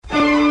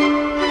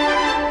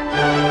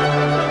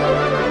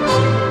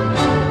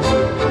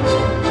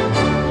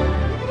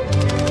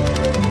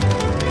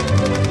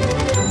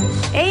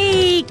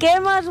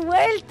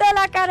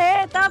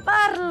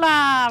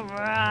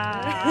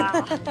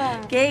Parla.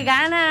 ¡Qué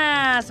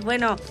ganas!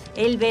 Bueno,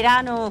 el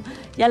verano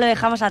ya lo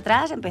dejamos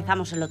atrás,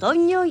 empezamos el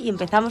otoño y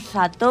empezamos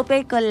a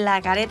tope con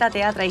la Careta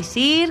Teatra y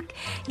Circ.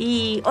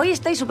 Y hoy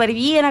estáis súper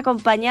bien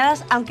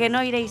acompañadas, aunque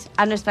no iréis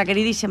a nuestra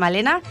queridísima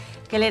Elena,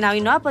 que Elena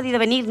hoy no ha podido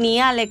venir, ni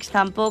Alex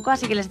tampoco,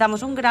 así que les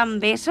damos un gran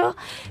beso.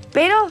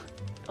 Pero,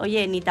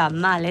 oye, ni tan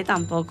mal,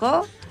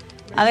 Tampoco.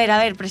 A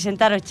ver,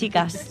 presentaros,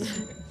 chicas.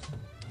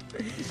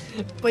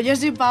 Pues yo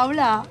soy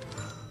Paula.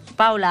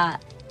 Paula.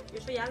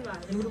 Yo soy Alba,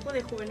 del grupo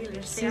de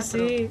juveniles Sí,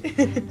 teatro. sí.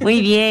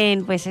 Muy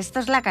bien, pues esto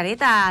es la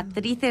Careta,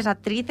 actrices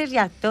y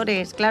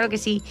actores, claro que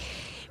sí.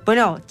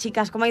 Bueno,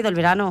 chicas, ¿cómo ha ido el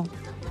verano?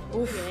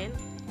 Uf, Bien.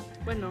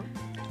 Bueno,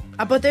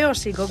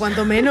 apoteósico,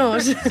 cuanto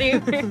menos. sí.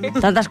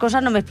 Tantas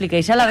cosas no me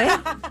expliquéis a la vez.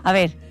 A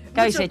ver, ¿qué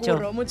habéis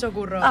hecho? Mucho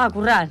curro. Ah,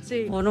 currar.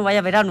 Sí. Bueno,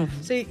 vaya verano.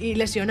 Sí, y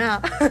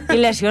lesionada. Y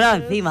lesionada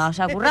encima, o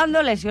sea,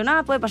 currando,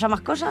 lesionada, ¿puede pasar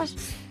más cosas?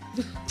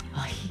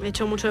 Me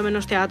echo mucho de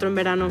menos teatro en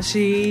verano.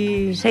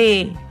 Sí.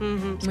 Sí.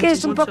 Ujú. Es que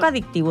es un Mucho. poco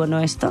adictivo,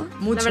 ¿no, esto?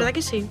 Mucho. La verdad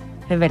que sí.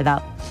 Es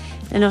verdad.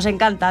 Nos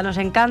encantan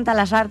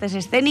las artes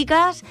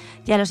escénicas,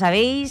 ya lo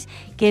sabéis,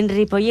 que en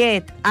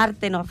Ripollet,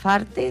 arte no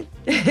farte.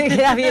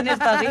 Queda bien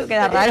esto así,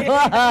 queda raro.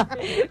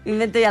 Me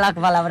invento ya las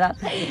palabras.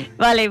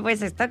 Vale,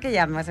 pues esto que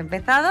ya hemos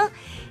empezado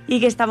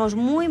y que estamos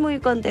muy, muy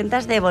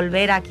contentas de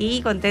volver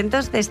aquí,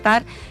 contentos de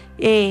estar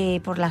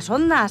por las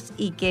ondas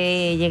y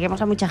que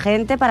lleguemos a mucha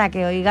gente para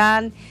que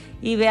oigan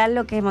y vean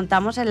lo que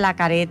montamos en la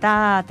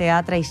Careta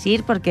Teatra y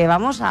Circ, porque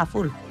vamos a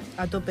full.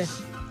 A tope.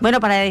 Bueno,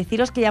 para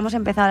deciros que ya hemos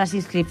empezado las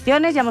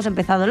inscripciones, ya hemos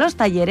empezado los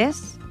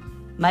talleres,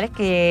 ¿vale?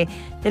 Que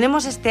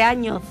tenemos este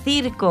año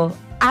circo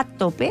a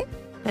tope,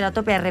 pero a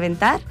tope a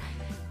reventar.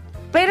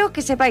 Pero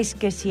que sepáis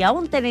que si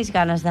aún tenéis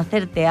ganas de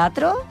hacer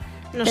teatro...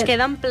 Nos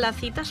quedan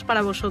placitas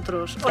para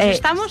vosotros. Os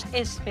estamos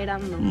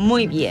esperando.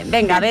 Muy bien.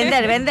 Venga,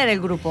 vender el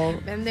grupo.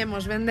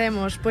 Vendemos.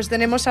 Pues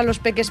tenemos a los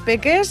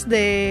peques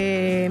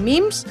de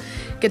MIMS,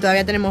 que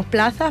todavía tenemos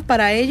plazas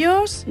para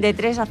ellos. De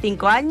 3 a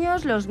 5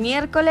 años, los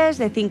miércoles,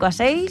 de 5 a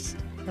 6...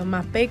 Los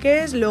más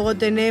peques. Luego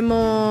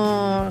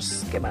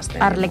tenemos... ¿Qué más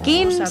tenemos?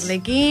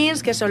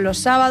 Arlequins, que son los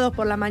sábados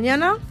por la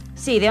mañana.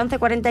 Sí, de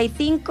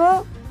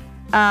 11:45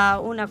 a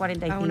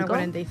 1:45. A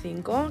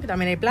 1:45, que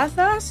también hay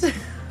plazas.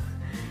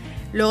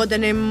 Luego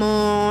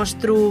tenemos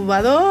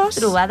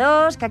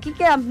Trubados, que aquí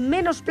quedan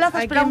menos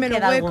plazas, pero aún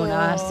queda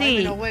algunas.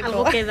 Sí,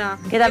 Algo queda.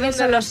 Que también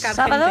son los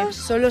sábados.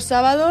 Son los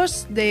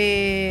sábados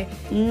de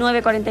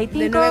 9:45.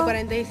 De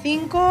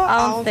 9:45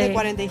 a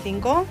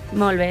 11:45.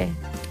 Molt bé.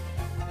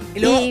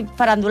 Y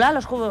farándula,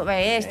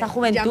 esta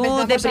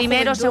juventud de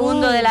primero,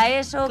 segundo de la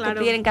ESO, claro,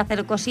 que tienen que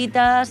hacer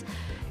cositas.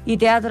 Y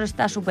teatro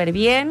está súper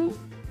bien,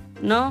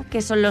 ¿no?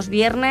 Que son los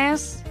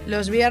viernes.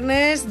 Los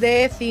viernes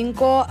de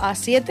 5 a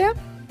 7.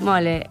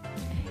 Mole.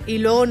 Y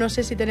luego no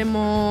sé si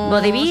tenemos...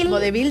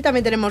 Vodevil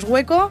también tenemos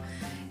hueco,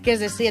 que es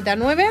de 7 a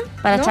 9.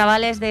 Para ¿no?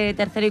 Chavales de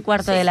tercero y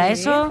cuarto de la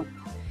ESO.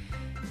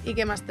 ¿Y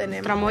qué más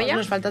tenemos? ¿Tramoya?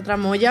 Nos falta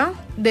tramoya.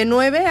 De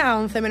 9 a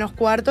 11 menos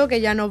cuarto,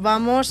 que ya nos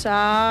vamos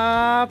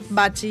a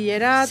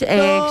bachillerato. Sí,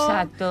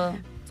 exacto.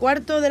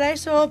 Cuarto de la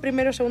ESO,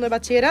 primero, segundo de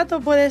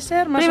bachillerato, puede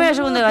ser. Primero,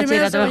 segundo de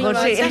bachillerato, mejor,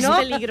 sí. Cosas ¿no?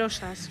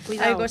 peligrosas,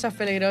 cuidado. Hay cosas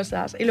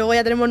peligrosas. Y luego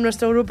ya tenemos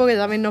nuestro grupo, que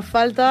también nos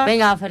falta.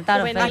 Venga,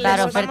 ofertar.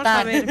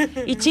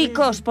 Y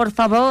chicos, por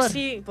favor.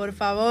 Sí, por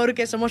favor,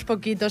 que somos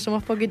poquitos en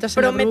el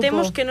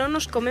prometemos grupo. que no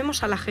nos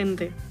comemos a la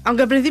gente.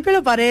 Aunque al principio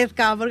lo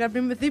parezca, porque al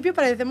principio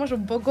parecemos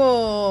un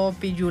poco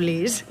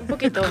pillulis. Un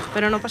poquito,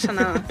 pero no pasa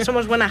nada.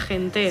 Somos buena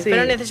gente, Sí.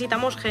 pero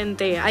necesitamos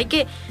gente. Hay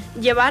que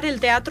llevar el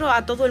teatro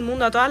a todo el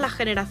mundo, a todas las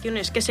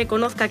generaciones, que se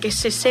conozca, que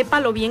se sepa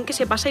lo bien que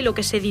se pasa y lo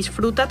que se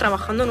disfruta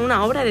trabajando en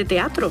una obra de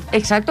teatro.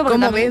 Exacto, porque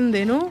 ¿Cómo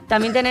vende, no?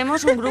 También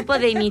tenemos un grupo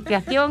de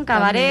iniciación,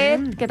 cabaret,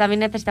 También. que también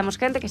necesitamos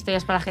gente, que esto ya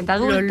es para la gente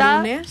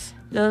adulta.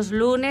 Los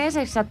lunes,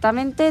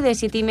 exactamente, de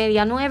 7:30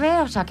 a 9,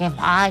 o sea que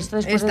esto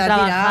después Está de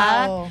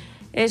trabajar tirado.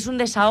 Es un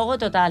desahogo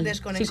total,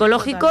 Desconexión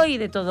psicológico total. y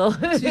de todo.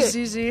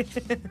 Sí.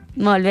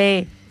 Molt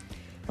bé.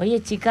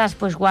 Oye, chicas,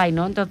 pues guay,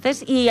 ¿no?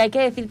 Entonces, y hay que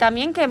decir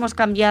también que hemos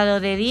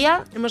cambiado de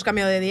día. Hemos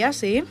cambiado de día,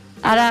 sí.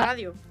 Ahora, La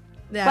radio.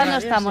 De la ¿cuándo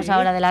radio, estamos sí.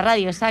 ahora de la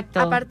radio?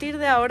 Exacto. A partir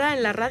de ahora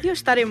en la radio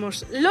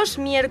estaremos los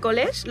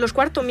miércoles, los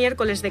cuarto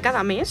miércoles de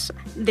cada mes,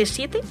 de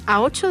 7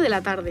 a 8 de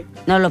la tarde.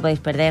 No lo podéis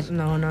perder.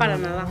 No. Para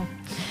nada.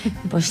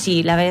 Pues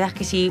sí, la verdad es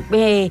que sí.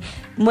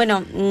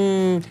 Bueno,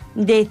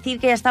 decir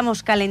que ya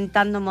estamos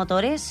calentando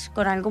motores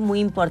con algo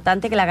muy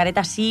importante, que la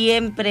Careta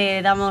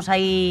siempre damos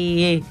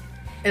ahí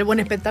El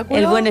buen espectáculo.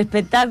 el buen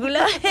espectáculo.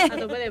 A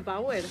tope de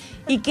power.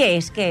 ¿Y qué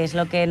es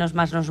lo que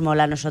más nos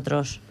mola a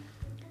nosotros?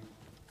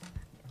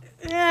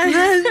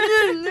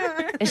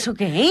 ¿Eso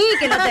qué?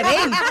 Que no te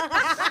ven.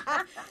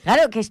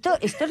 Claro, que esto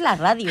es la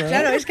radio, ¿eh?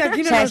 Claro, es que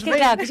aquí no o sea, nos es que ven.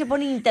 claro, aquí se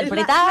pone a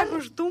interpretar. Es la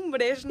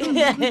costumbre,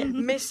 ¿no?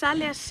 Me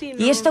sale así,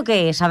 ¿no? ¿Y esto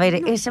qué es? A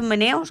ver, ¿esos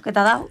meneos que te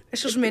ha dado?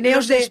 Esos meneos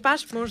Los de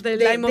espasmos de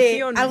la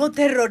emoción. de algo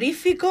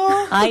terrorífico.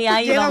 Ay,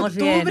 Llega vamos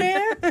bien. octubre.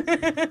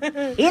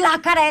 Y la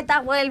Careta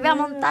vuelve a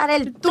montar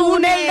el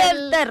túnel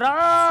del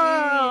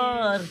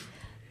terror.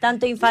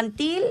 tanto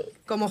infantil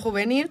como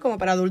juvenil, como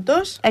para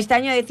adultos. Este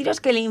año deciros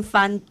que el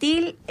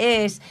infantil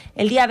es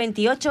el día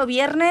 28,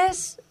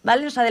 viernes,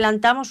 ¿vale? Nos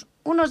adelantamos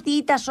unos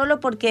días solo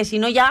porque si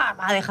no ya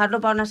a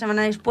dejarlo para una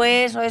semana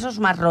después o eso es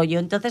más rollo.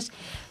 Entonces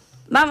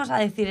vamos a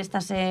decir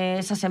esa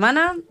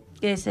semana,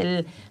 que es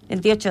el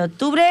 28 de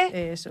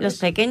octubre, Eso los es.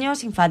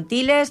 pequeños,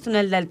 infantiles,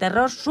 túnel del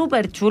terror,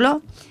 súper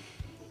chulo.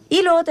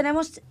 Y luego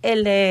tenemos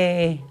el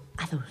de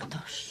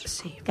adultos,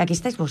 Sí. que aquí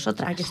estáis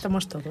vosotras. Aquí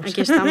estamos todos.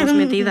 Aquí estamos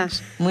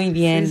metidas. Muy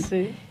bien. Sí,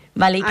 sí.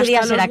 Vale, ¿y qué día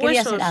Hasta será? los ¿Qué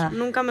día huesos, será?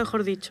 nunca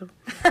mejor dicho.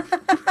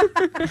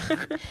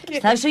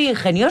 Soy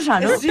ingeniosa,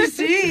 ¿no? Sí,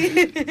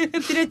 sí.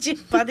 Tiene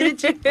chispa, tiene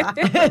chispa.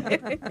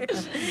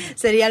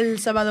 Sería el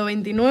sábado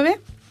 29.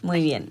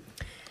 Muy bien.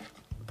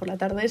 Por la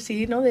tarde,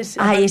 sí, ¿no?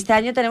 Ay, este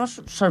año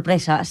tenemos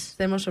sorpresas.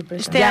 Tenemos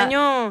sorpresa. Este Ya.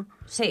 año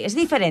Sí, es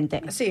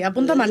diferente. Sí,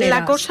 apunta maneras.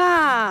 la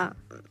cosa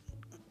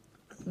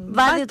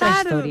Va de otra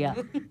estar historia.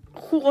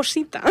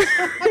 jugosita.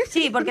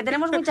 Sí, porque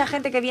tenemos mucha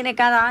gente que viene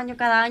cada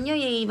año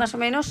y más o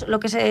menos lo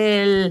que es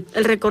el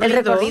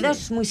recorrido.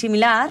 es muy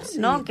similar,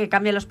 ¿no? Que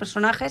cambian los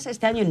personajes.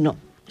 Este año no.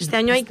 Este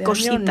año hay Este año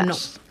cositas. no.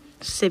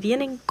 Se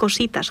vienen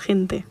cositas,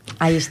 gente.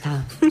 Ahí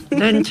está.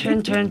 Chun,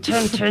 chun, chun,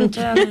 chun, chun,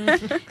 chun.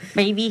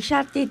 Baby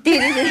Shark. ti, ti, ti.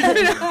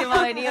 ¿Qué me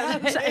ha venido?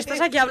 O sea, estás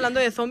aquí hablando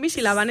de zombies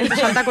y la van a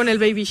salta con el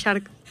Baby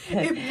Shark.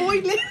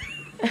 Spoiler.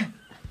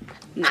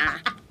 Nah.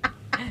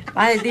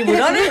 ¿Va de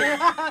tiburones?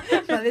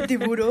 La de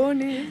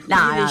tiburones. No,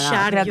 Baby no,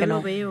 Shark, creo yo que lo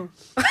no. veo.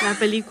 La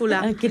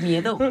película. Ay, qué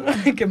miedo.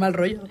 Qué mal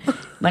rollo.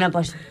 Bueno,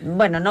 pues,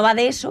 no va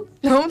de eso.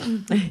 ¿No?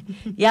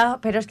 Ya,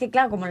 pero es que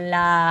claro, como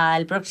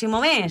el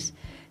próximo mes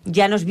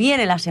ya nos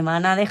viene la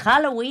semana de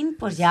Halloween,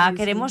 pues ya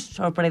queremos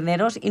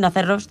sorprenderos y no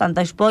haceros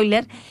tanto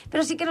spoiler,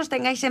 pero sí que nos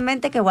tengáis en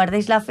mente, que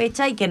guardéis la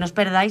fecha y que no os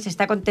perdáis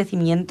este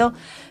acontecimiento,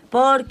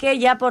 porque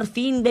ya por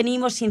fin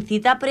venimos sin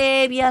cita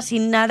previa,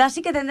 sin nada,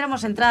 así que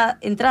tendremos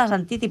entradas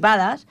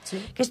anticipadas,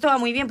 que esto va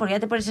muy bien porque ya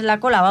te pones en la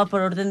cola, va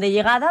por orden de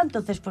llegada,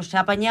 entonces pues se ha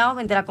apañado,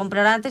 vente a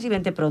comprar antes y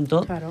vente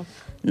pronto, Claro.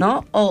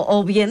 ¿no?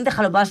 O bien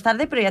déjalo más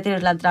tarde, pero ya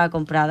tienes la entrada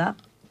comprada.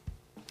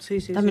 Sí,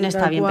 sí. También sí,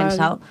 está tal bien cual.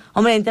 pensado.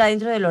 Hombre, entra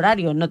dentro del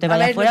horario, no te A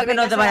vayas ver, fuera que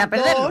no te vaya a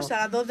perderlo. A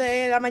las 2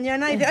 de la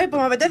mañana y dices, ay, pues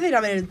me apetece ir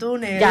a ver el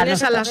túnel. Ya,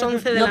 Vienes a las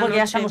 11 de no, la porque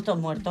ya noche. estamos todos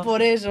muertos.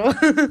 Por eso.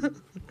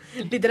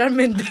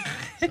 Literalmente.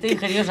 Estoy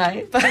ingeniosa,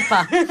 ¿eh?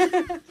 Pa.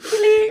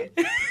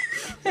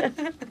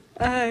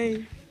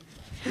 Ay.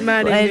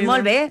 Madre Pues mía.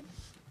 molt bé.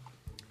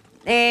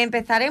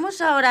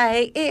 Empezaremos ahora.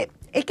 He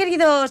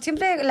querido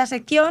siempre la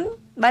sección,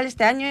 ¿vale?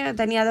 Este año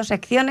tenía 2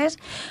 secciones.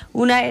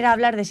 Una era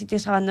hablar de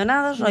sitios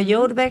abandonados,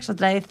 rollo urbex,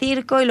 otra de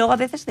circo y luego a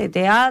veces de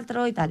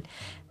teatro y tal.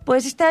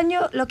 Pues este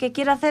año lo que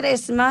quiero hacer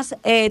es más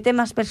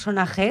temas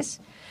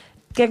personajes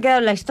que han quedado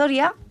en la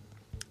historia,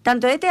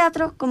 tanto de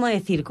teatro como de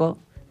circo.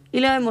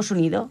 Y lo hemos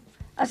unido.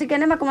 Así que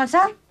anem a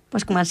començar?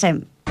 Pues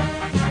comencem.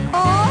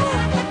 Oh,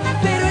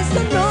 pero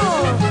eso no,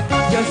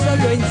 yo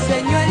solo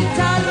enseño el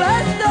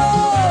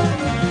charlatán.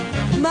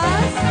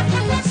 Más,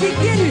 si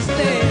quiere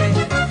usted,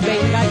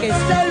 venga que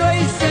se lo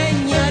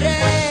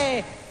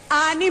enseñaré.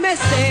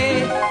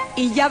 Anímese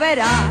y ya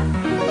verá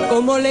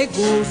cómo le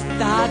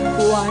gusta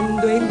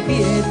cuando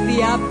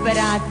empiece a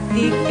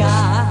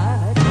practicar.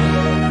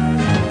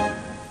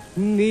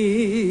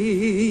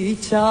 Mi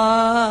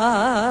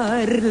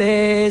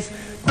Charles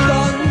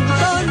Ton,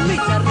 mi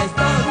Charles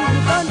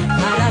Ton,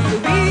 para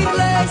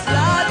subirles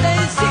la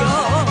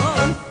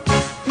tensión.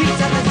 Mi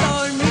Charles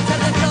Ton, mi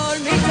Charles Ton,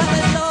 mi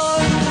Charles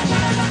Ton,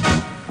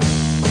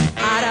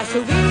 para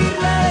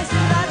subirles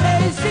la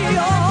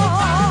tensión.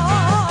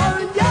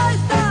 ¡Ya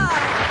está!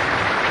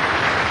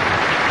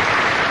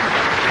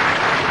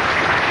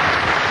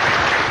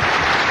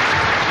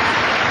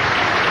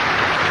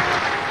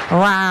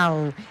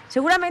 ¡Wow!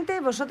 Seguramente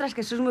vosotras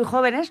que sois muy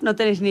jóvenes no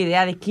tenéis ni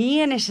idea de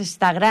quién es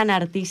esta gran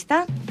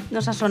artista. No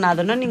os ha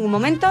sonado, ¿no? En ningún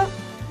momento.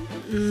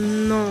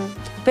 No.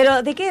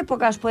 Pero ¿de qué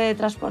época os puede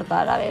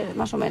transportar? A ver,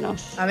 más o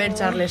menos. A ver,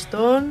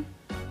 Charleston.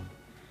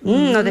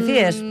 No te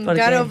fíes.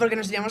 Claro, porque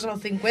nos iríamos a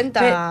los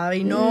 50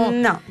 y no...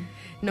 No.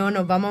 No,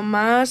 nos vamos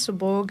más,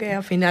 supongo que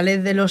a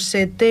finales de los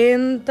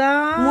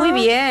 70. Muy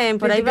bien,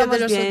 por ahí principios vamos de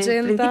los bien.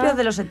 80. Principios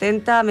de los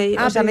 70,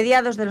 o sea,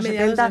 mediados de los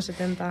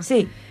 70.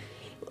 Sí.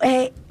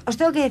 Os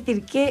tengo que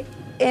decir que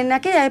en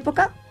aquella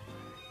época,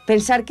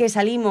 pensar que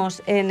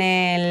salimos en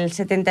el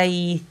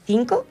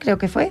 75, creo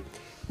que fue,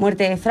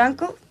 muerte de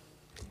Franco,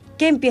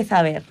 ¿qué empieza a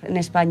haber en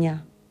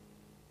España?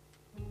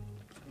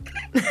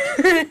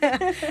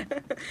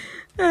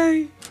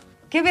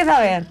 ¿Qué empieza a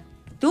haber?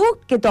 Tú,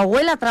 que tu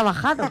abuela ha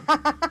trabajado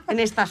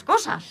en estas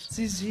cosas.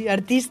 Sí, sí,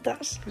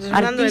 artistas. Pues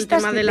hablando del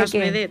Artistas tema de las qué?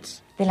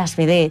 vedettes. De las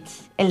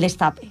vedettes, el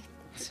destape.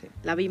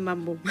 La bim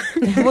bam boom.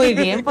 Muy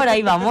bien, por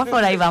ahí vamos,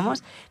 por ahí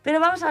vamos.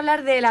 Pero vamos a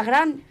hablar de la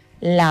gran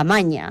La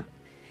Maña,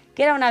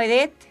 que era una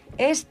vedette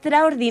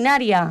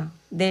extraordinaria,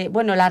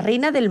 la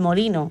reina del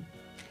molino.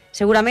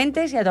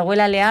 Seguramente, si a tu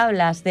abuela le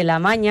hablas de La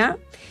Maña,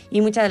 y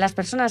muchas de las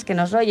personas que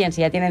nos oyen,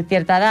 si ya tienen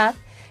cierta edad,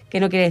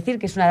 que no quiere decir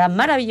que es una edad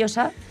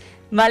maravillosa,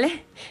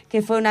 ¿vale?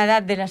 Que fue una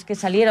edad de las que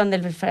salieron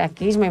del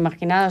franquismo,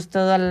 imaginaos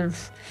todo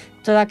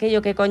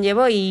aquello que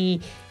conllevó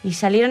y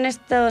salieron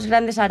estos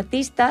grandes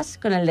artistas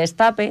con el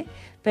destape,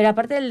 pero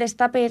aparte del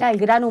destape era el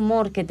gran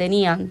humor que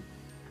tenían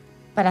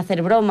para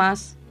hacer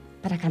bromas,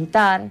 para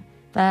cantar,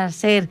 para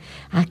ser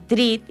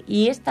actriz,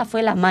 y esta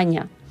fue la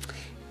Maña,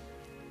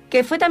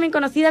 que fue también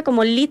conocida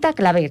como Lita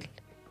Clavel.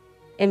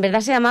 En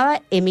verdad se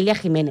llamaba Emilia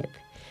Jiménez.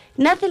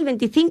 Nace el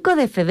 25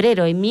 de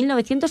febrero de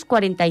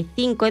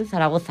 1945 en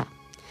Zaragoza.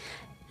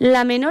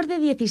 La menor de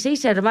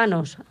 16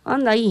 hermanos.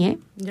 Anda ahí, ¿eh?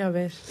 Ya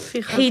ves.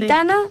 Fíjate.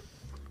 Gitana,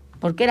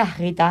 porque era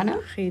gitana.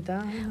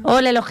 Gitana.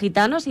 Ole los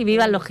gitanos y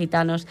vivan los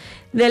gitanos.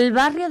 Del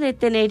barrio de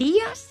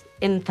Tenerías,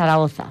 en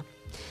Zaragoza.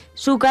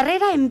 Su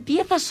carrera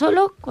empieza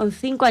solo con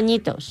 5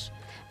 añitos,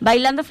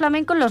 bailando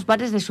flamenco en los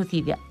bares de su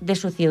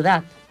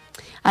ciudad.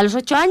 A los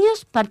 8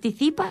 años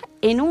participa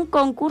en un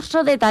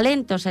concurso de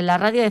talentos en la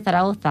radio de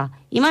Zaragoza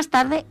y más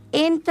tarde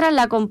entra en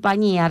la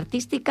compañía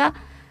artística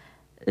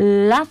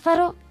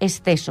Lázaro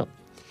Esteso.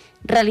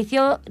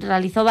 Realizó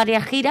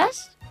varias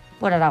giras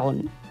por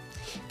Aragón.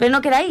 Pero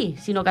no queda ahí,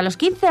 sino que a los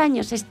 15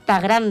 años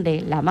esta grande,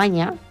 la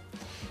Maña,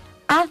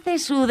 hace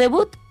su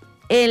debut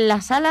en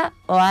la Sala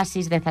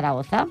Oasis de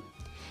Zaragoza.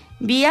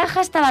 Viaja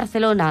hasta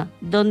Barcelona,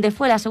 donde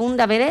fue la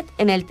segunda vedette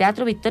en el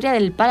Teatro Victoria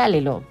del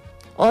Paralelo.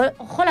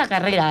 Ojo la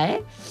carrera,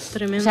 ¿eh?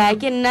 Tremendo. O sea, hay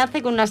quien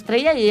nace con una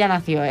estrella y ella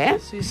nació, ¿eh?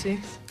 Sí, sí.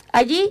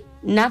 Allí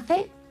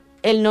nace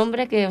el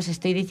nombre que os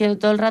estoy diciendo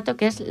todo el rato,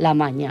 que es La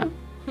Maña.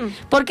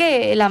 ¿Por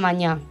qué La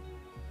Maña?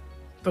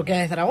 Porque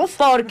era de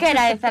Zaragoza. Porque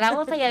era de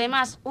Zaragoza y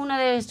además uno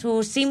de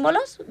sus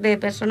símbolos de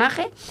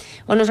personaje,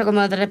 o no sé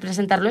cómo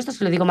representarlo esto,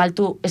 si lo digo mal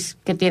tú, es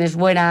que tienes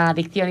buena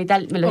dicción y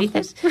tal, me lo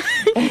dices.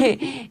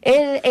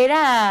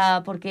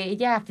 Era porque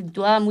ella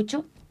acentuaba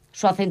mucho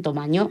su acento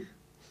maño,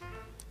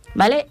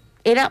 ¿vale?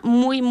 Era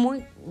muy,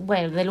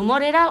 bueno, del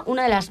humor era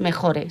una de las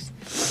mejores.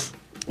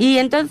 Y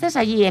entonces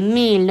allí en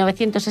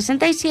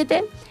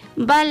 1967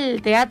 va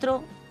al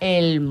teatro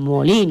El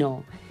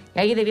Molino. Y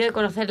ahí debió de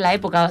conocer la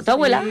época. Tu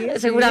abuela, Sí.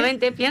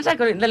 Seguramente, piensa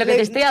de lo que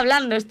te estoy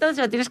hablando. Esto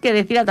se lo tienes que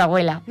decir a tu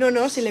abuela. No,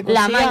 sí, le cosía.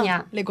 La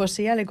Maña. Le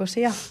cosía.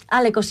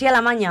 Ah, le cosía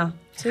La Maña.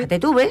 Sí. Fíjate,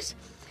 tú ves.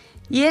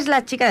 Y es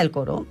la chica del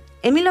coro.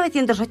 En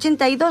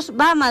 1982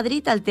 va a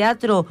Madrid al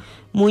Teatro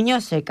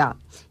Muñoz Seca.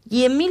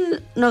 Y en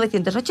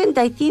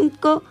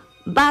 1985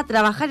 va a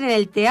trabajar en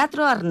el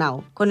Teatro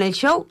Arnau. Con el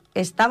show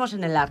Estamos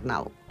en el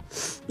Arnau.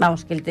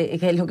 Vamos,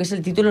 que lo que es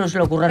el título no se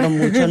lo ocurrieron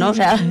mucho, ¿no? O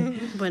sea,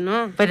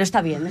 Bueno, pero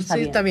está bien, está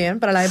Sí, bien. está bien.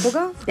 Para la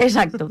época.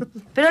 Exacto.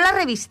 Pero la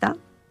revista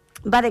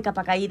va de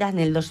capa caída en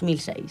el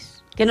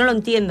 2006. Que no lo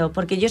entiendo,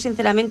 porque yo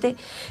sinceramente,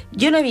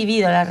 yo no he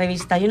vivido la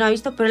revista, yo no la he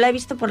visto, pero la he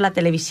visto por la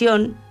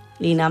televisión,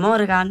 Lina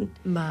Morgan.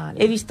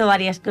 Vale. He visto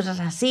varias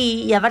cosas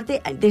así y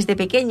aparte, desde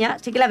pequeña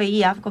sí que la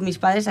veía con mis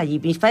padres allí.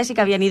 Mis padres sí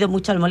que habían ido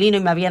mucho al Molino y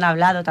me habían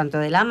hablado tanto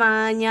de La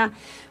Maña,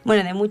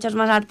 bueno, de muchos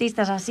más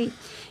artistas así.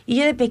 Y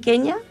yo de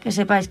pequeña, que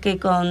sepáis que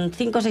con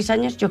 5 o 6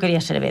 años yo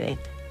quería ser vedette.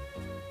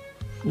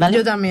 ¿Vale?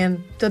 Yo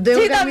también. Te tengo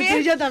Sí, que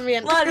admitir, yo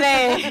también. Molt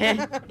bé.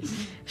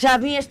 O sea, a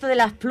mí esto de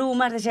las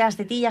plumas, de ser las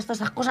tetillas, todas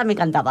esas cosas me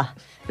encantaba.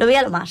 Lo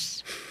veía lo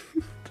más.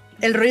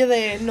 El rollo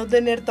de no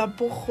tener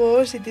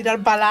tapujos y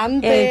tirar para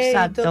adelante.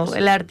 Exacto,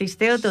 el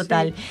artisteo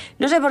total. Sí.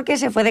 No sé por qué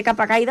se fue de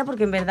capa caída,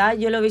 porque en verdad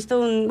yo lo he visto,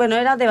 bueno,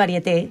 era de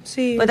varieté.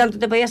 Sí. Por tanto,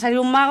 te podía salir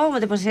un mago, como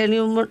te podía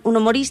salir un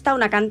humorista,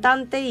 una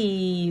cantante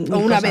y O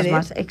mil una cosas vedette.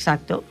 más.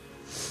 Exacto.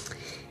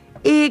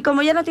 Y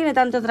como ya no tiene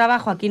tanto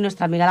trabajo aquí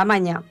nuestra amiga La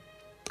Maña,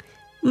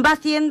 va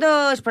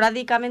haciendo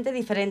esporádicamente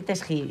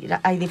diferentes giras,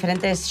 hay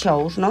diferentes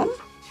shows, ¿no?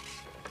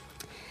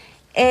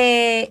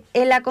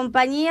 En la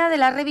compañía de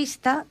la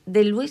revista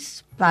de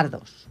Luis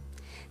Pardos.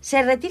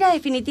 Se retira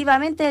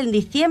definitivamente en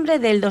diciembre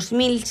del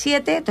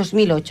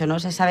 2007-2008, no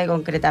se sabe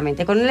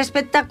concretamente, con el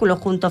espectáculo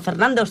junto a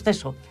Fernando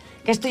Esteso,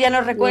 que esto ya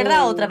nos recuerda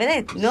a otra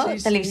vedette, ¿no? Sí,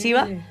 sí.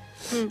 Televisiva.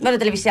 Bueno,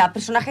 televisiva,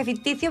 personaje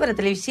ficticio, pero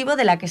televisivo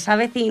de la que se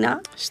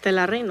avecina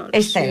Stella Reynolds.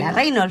 Estela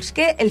Reynolds,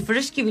 que el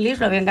Fresky Billis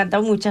lo habían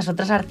cantado muchas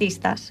otras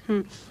artistas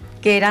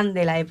que eran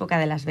de la época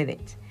de las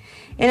vedettes.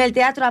 En el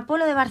Teatro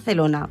Apolo de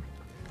Barcelona.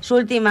 Su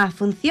última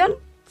función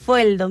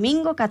fue el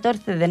domingo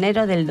 14 de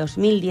enero del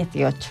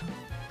 2018.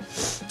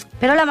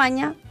 Pero La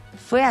Maña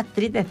fue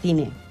actriz de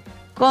cine,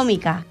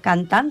 cómica,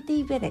 cantante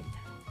y vedette.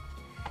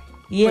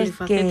 Y es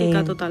Polifacética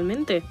que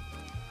totalmente.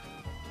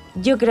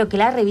 yo creo que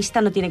la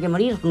revista no tiene que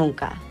morir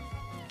nunca.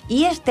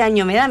 Y este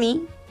año me da a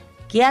mí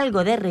que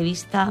algo de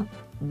revista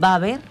va a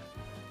haber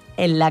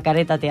en la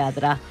Careta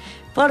Teatra.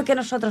 Porque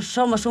nosotros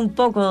somos un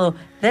poco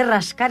de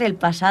rascar el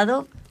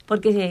pasado,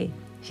 porque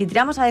si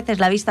tiramos a veces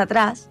la vista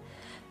atrás,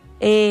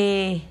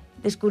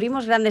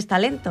 descubrimos grandes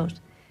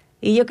talentos.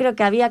 Y yo creo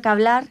que había que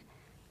hablar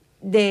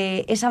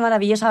de esa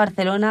maravillosa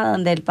Barcelona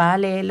donde el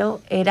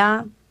paralelo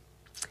era...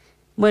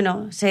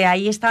 Bueno,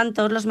 ahí están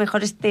todos los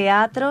mejores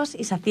teatros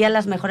y se hacían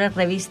las mejores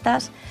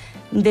revistas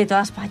de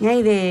toda España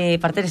y de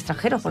parte del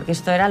extranjero, porque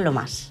esto era lo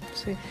más.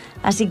 Sí.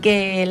 Así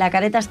que la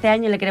Careta este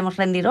año le queremos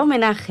rendir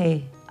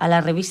homenaje a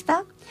la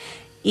revista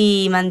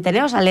y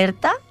manteneos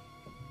alerta,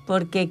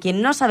 porque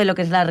quien no sabe lo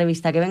que es la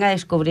revista, que venga a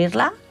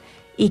descubrirla,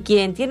 y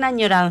quien tiene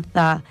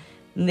añoranza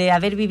de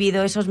haber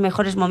vivido esos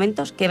mejores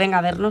momentos, que venga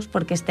a vernos,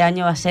 porque este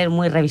año va a ser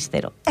muy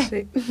revistero.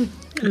 Sí.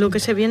 Lo que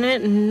se viene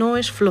no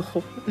es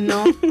flojo.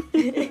 No.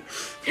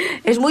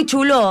 Es muy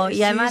chulo y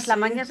Sí, además la sí.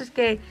 Mañas es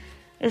que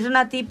es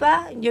una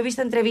tipa, yo he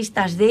visto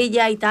entrevistas de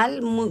ella y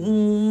tal, muy,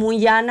 muy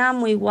llana,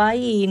 muy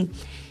guay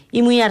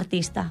y muy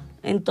artista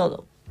en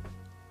todo.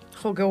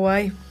 Jo, qué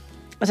guay.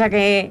 O sea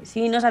que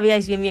si no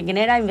sabíais bien quién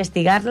era,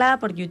 investigarla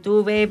por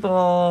YouTube,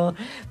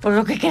 por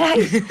lo que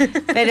queráis.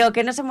 Pero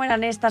que no se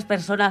mueran estas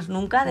personas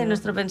nunca de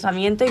nuestro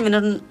pensamiento, y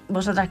menos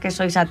vosotras que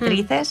sois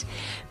actrices,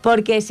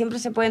 porque siempre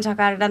se pueden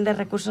sacar grandes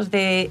recursos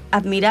de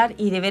admirar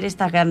y de ver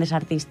estas grandes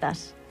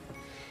artistas.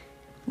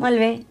 Molt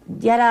bé,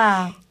 y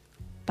ahora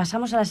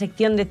pasamos a la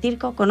sección de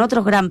circo con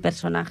otro gran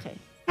personaje.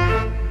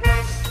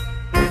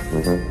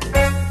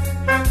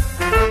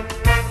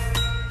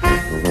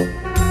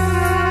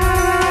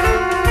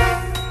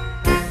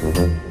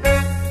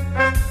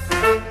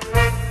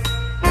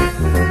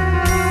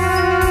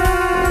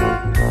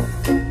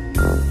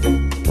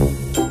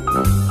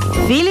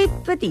 Philippe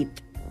Petit.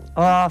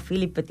 Oh,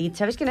 Philippe Petit,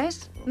 ¿sabéis quién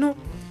es? No.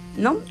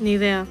 ¿No? Ni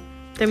idea.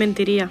 Te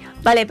mentiría.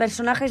 Vale,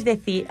 personajes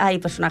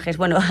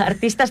bueno,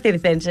 artistas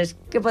circenses.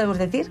 ¿Qué podemos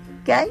decir?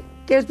 ¿Qué hay?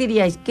 ¿Qué os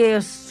diríais? ¿Qué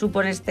os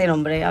supone este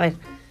nombre? A ver.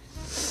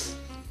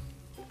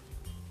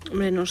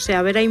 Hombre, no sé.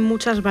 A ver, hay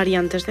muchas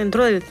variantes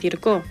dentro del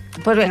circo.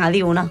 Pues venga,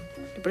 di una.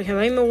 Por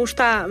ejemplo, a mí me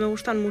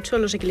gustan mucho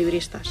los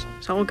equilibristas.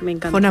 Es algo que me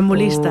encanta.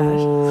 Fonambulistas.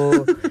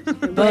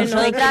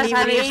 Vosotras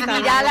habéis equilibrista,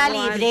 mirado la da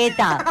igual.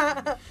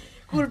 libreta.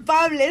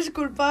 Culpables.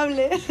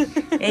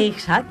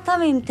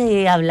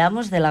 Exactamente,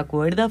 hablamos de la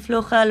cuerda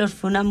floja, los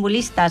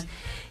funambulistas.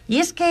 Y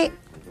es que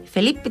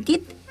Philippe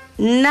Petit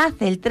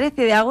nace el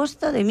 13 de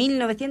agosto de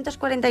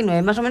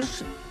 1949, más o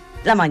menos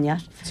la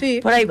Mañas.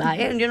 Sí. Por ahí va,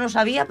 ¿eh? Yo no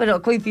sabía,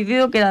 pero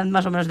coincidió que eran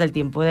más o menos del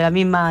tiempo, de la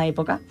misma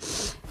época.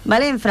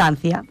 ¿Vale? En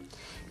Francia.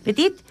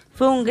 Petit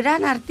fue un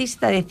gran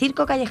artista de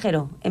circo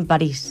callejero en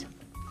París.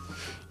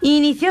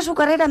 Inició su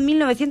carrera en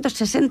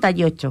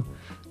 1968.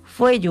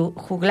 Fue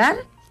juglar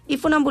y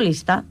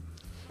funambulista.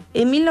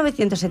 En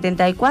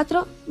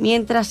 1974,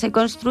 mientras se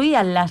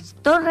construían las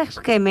Torres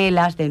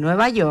Gemelas de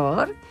Nueva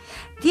York,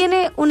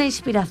 tiene una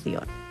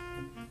inspiración.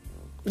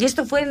 Y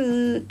esto fue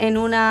en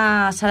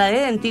una sala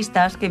de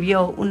dentistas que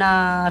vio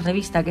una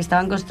revista que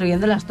estaban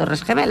construyendo las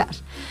Torres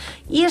Gemelas.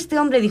 Y este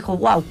hombre dijo,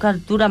 wow, qué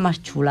altura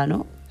más chula,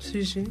 ¿no?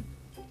 Sí, sí.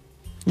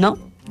 ¿No?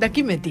 De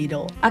aquí me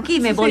tiro. Aquí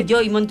me voy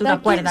yo y monto De una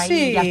aquí, cuerda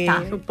sí. y ya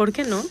está. ¿Por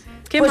qué no?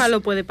 ¿Qué Pues,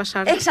 malo puede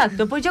pasar?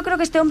 Exacto, pues yo creo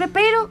que este hombre,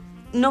 pero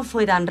no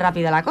fue tan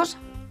rápida la cosa.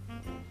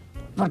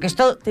 Porque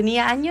esto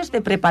tenía años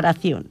de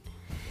preparación.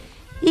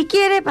 Y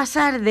quiere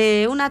pasar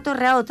de una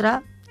torre a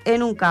otra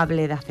en un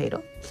cable de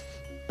acero.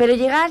 Pero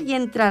llegar y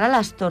entrar a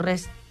las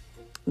torres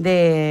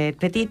de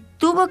Petit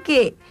tuvo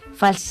que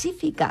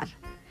falsificar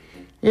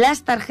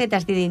las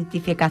tarjetas de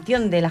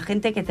identificación de la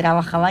gente que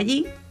trabajaba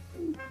allí,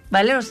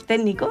 ¿vale? Los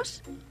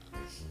técnicos.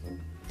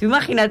 Tú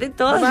imagínate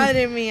todo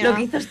Madre mía. lo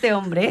que hizo este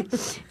hombre, ¿eh?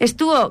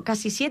 Estuvo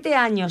casi 7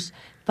 años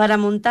para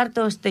montar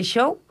todo este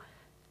show,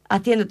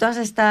 haciendo todas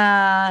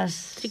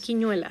estas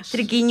triquiñuelas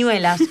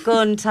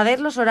con saber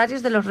los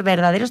horarios de los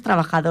verdaderos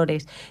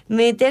trabajadores,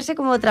 meterse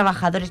como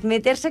trabajadores,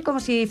 meterse como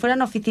si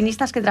fueran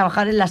oficinistas que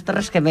trabajaban en las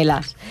Torres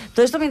Gemelas.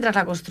 Todo esto mientras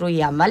la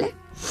construían, ¿vale?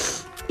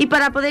 Y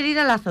para poder ir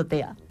a la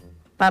azotea,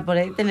 para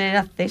poder tener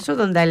acceso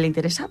donde a él le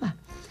interesaba.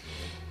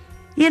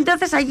 Y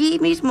entonces allí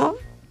mismo,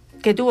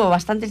 que tuvo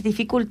bastantes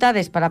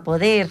dificultades para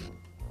poder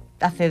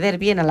acceder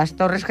bien a las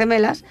Torres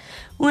Gemelas,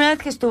 una vez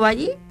que estuvo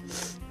allí,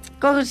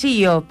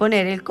 consiguió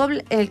poner el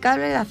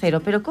cable de acero.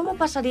 Pero ¿cómo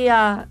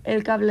pasaría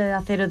el cable de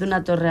acero de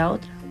una torre a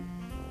otra?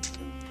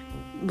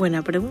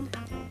 Buena pregunta.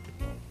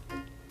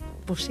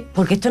 Pues sí.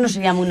 Porque esto no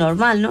sería muy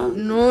normal, ¿no?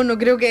 No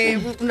creo que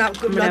lo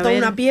Hombre, a ato a ver.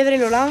 una piedra y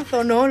lo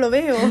lanzo, no, lo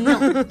veo. No.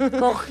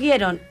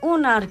 Cogieron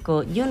un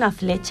arco y una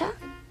flecha,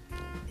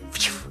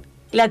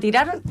 la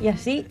tiraron y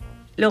así,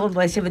 luego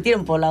pues, se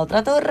metieron por la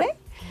otra torre,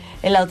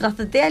 en la otra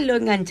azotea y lo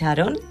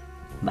engancharon,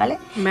 ¿vale?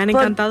 Me han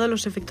encantado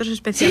los efectos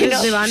especiales Sí,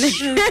 ¿no? de Vane.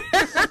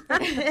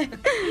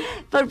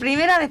 Por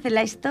primera vez en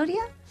la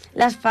historia,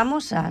 las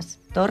famosas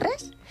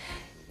torres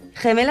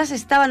gemelas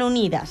estaban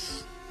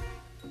unidas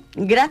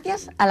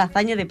gracias a la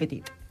hazaña de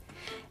Petit.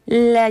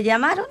 La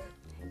llamaron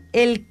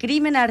el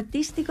crimen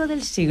artístico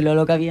del siglo,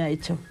 lo que había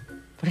hecho.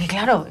 Porque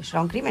claro, eso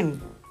era un crimen.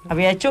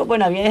 Había hecho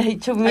mil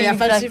Había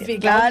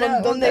falsificado un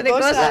montón de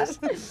cosas.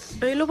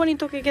 ¿Oye lo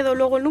bonito que quedó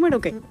luego el número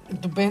qué?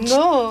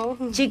 Estupendo.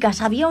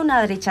 Chicas, había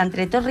una brecha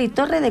entre torre y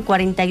torre de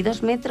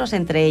 42 metros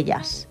entre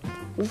ellas.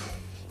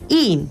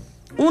 Y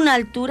una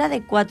altura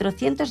de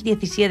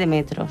 417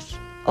 metros.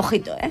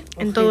 Ojito, ¿eh?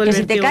 En todo el que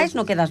si te vértigo. caes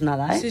no quedas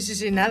nada, ¿eh?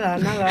 Sí, nada.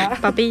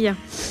 Papilla.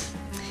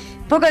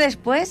 Poco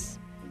después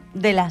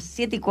de las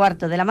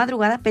 7:15 de la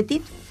madrugada,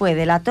 Petit fue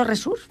de la Torre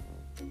Sur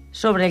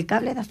sobre el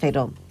cable de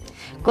acero.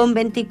 Con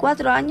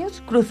 24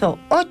 años cruzó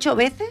 8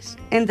 veces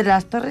entre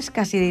las torres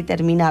casi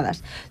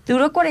determinadas.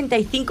 Duró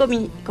 45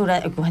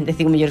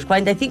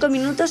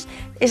 minutos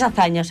esa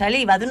hazaña. O sea, le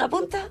iba de una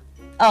punta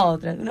a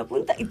otra, de una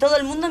punta, y todo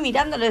el mundo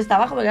mirándolo desde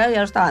abajo porque claro, ya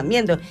lo estaban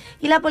viendo.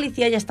 Y la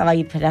policía ya estaba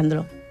ahí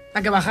esperándolo.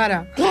 A que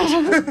bajara.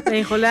 Me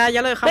dijo, ya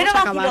lo dejamos Pero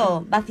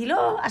acabar.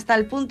 vaciló hasta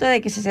el punto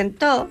de que se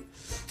sentó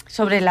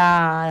sobre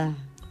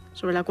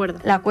Sobre la cuerda.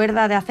 la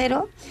cuerda de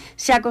acero,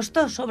 se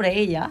acostó sobre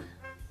ella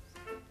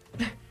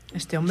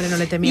Este hombre no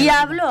le temía. y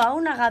habló a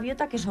una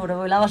gaviota que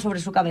sobrevolaba sobre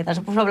su cabeza.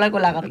 Se puso a hablar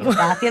con la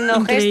gaviota, haciendo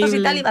Increíble. gestos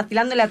y tal, y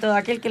vacilándole a todo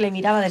aquel que le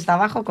miraba desde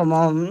abajo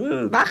como,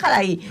 bájala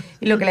ahí,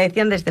 y lo que le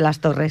decían desde las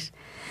torres.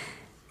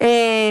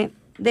 ¿Qué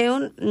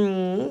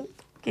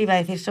iba a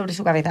decir sobre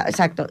su cabeza?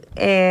 Exacto.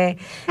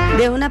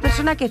 De una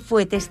persona que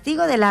fue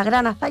testigo de la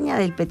gran hazaña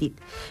del Petit.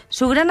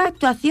 Su gran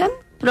actuación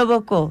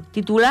provocó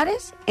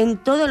titulares en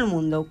todo el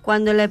mundo.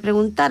 Cuando le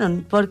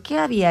preguntaron por qué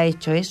había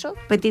hecho eso,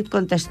 Petit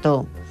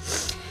contestó: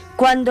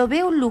 cuando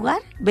veo un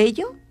lugar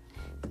bello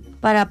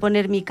para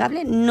poner mi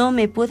cable, no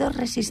me puedo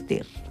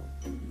resistir.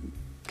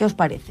 ¿Qué os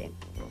parece?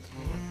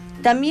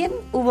 También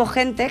hubo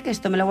gente, que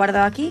esto me lo he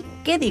guardado aquí,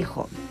 que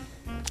dijo,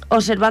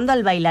 observando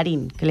al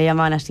bailarín, que le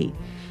llamaban así,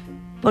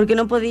 porque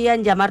no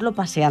podían llamarlo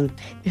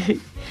paseante,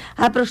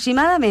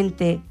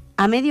 aproximadamente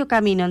a medio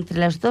camino entre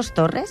las dos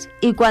torres,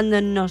 y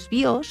cuando nos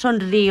vio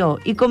sonrió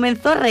y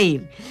comenzó a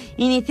reír,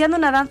 iniciando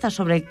una danza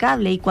sobre el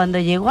cable, y cuando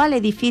llegó al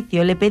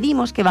edificio le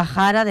pedimos que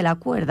bajara de la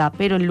cuerda,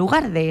 pero en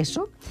lugar de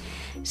eso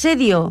se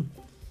dio...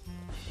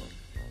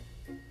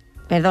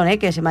 Perdón,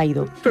 que se me ha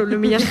ido.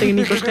 Problemillas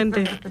técnicos,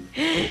 gente.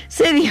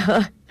 Se dio...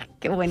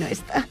 Qué bueno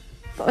está.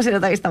 ¿Cómo se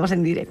nota que estamos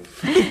en directo?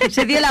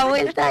 Se dio la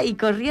vuelta y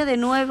corrió de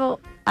nuevo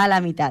a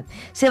la mitad.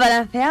 Se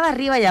balanceaba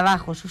arriba y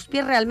abajo. Sus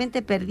pies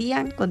realmente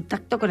perdían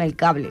contacto con el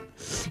cable.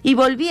 Y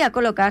volvía a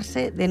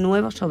colocarse de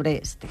nuevo sobre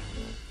este.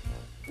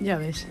 Ya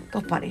ves. ¿Qué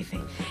os parece?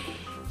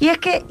 Y es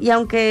que, y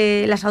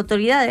aunque las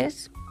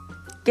autoridades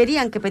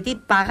querían que Petit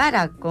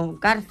pagara con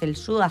cárcel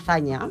su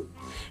hazaña,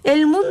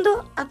 el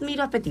mundo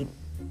admiró a Petit.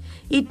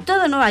 Y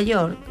todo Nueva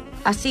York,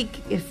 así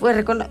que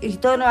y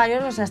todo Nueva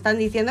York, o sea, están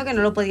diciendo que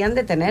no lo podían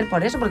detener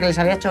por eso, porque les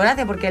había hecho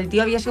gracia, porque el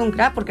tío había sido un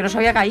crack, porque no se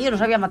había caído, no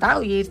se había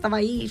matado y estaba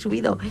ahí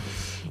subido.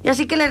 Y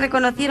así que le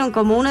reconocieron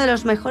como uno de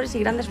los mejores y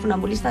grandes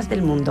funambulistas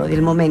del mundo,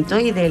 del momento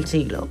y del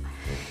siglo.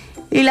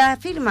 Y la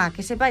afirma,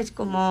 que sepáis,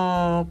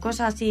 como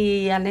cosas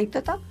y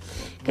anécdota,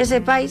 que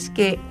sepáis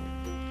que,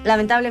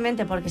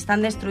 lamentablemente, porque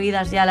están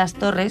destruidas ya las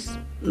torres,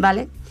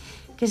 ¿vale?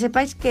 Que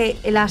sepáis que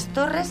las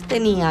torres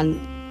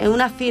tenían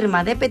una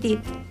firma de Petit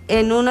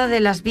en una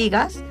de las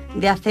vigas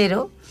de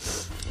acero,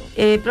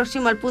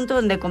 próximo al punto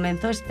donde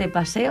comenzó este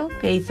paseo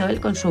que hizo él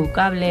con su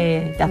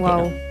cable de acero.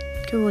 Wow,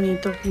 qué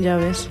bonito. Ya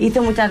ves.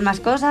 Hizo muchas más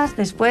cosas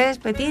después,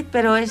 Petit,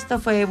 pero esto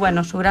fue,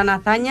 bueno, su gran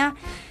hazaña.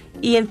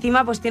 Y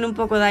encima pues tiene un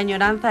poco de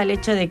añoranza el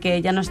hecho de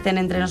que ya no estén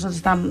entre nosotros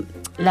están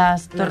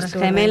las torres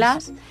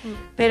gemelas,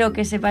 pero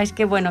que sepáis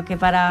que, bueno, que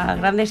para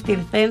grandes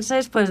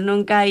circenses pues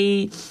nunca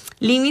hay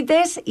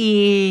límites,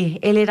 y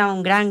él era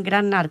un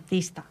gran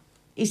artista.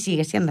 Y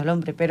sigue siendo el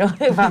hombre, pero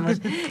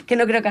vamos, que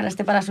no creo que ahora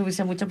esté para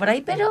subirse mucho por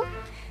ahí, pero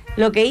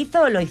lo que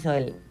hizo, lo hizo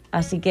él.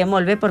 Así que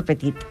molvé por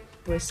Petit.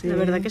 Pues sí. De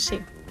verdad que sí.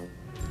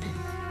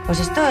 Pues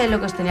esto es lo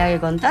que os tenía que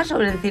contar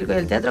sobre el circo y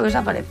el teatro que os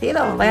ha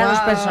parecido. Vaya los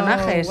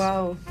personajes.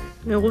 Wow.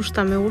 Me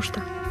gusta.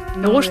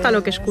 Me gusta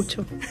lo que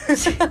escucho.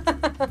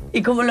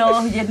 Y cómo lo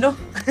oyes, ¿no?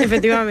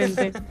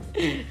 Efectivamente.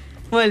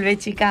 Vuelve,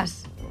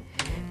 chicas.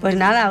 Pues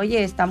nada,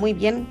 oye, está muy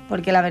bien,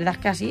 porque la verdad es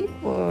que así,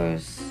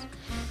 pues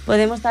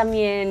podemos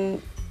también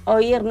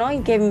oír, ¿no?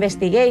 Y que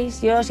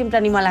investiguéis. Yo siempre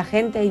animo a la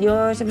gente,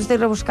 yo siempre estoy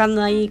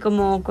rebuscando ahí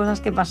como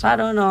cosas que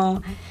pasaron,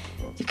 o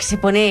yo qué sé,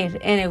 poner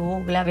en el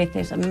Google a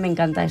veces, a mí me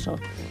encanta eso.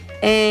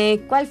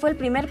 ¿Cuál fue el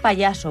primer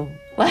payaso?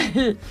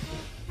 ¿Cuál?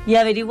 Y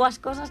averiguas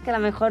cosas que a lo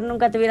mejor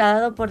nunca te hubiera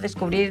dado por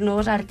descubrir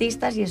nuevos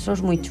artistas, y eso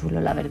es muy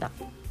chulo, la verdad.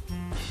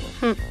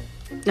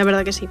 La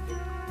verdad que sí.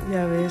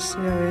 Ya ves.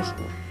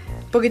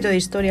 Un poquito de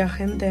historia,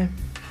 gente.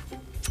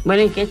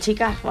 Bueno, ¿y qué,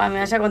 chicas? ¿Me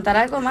vas a contar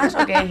algo más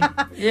o qué?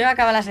 Yo ya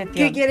acabo la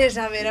sección. ¿Qué quieres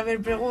saber? A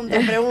ver, pregunta.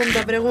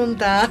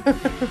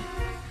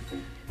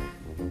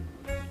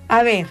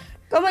 A ver,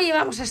 ¿cómo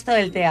llevamos esto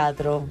del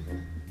teatro?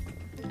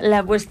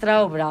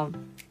 Vuestra obra.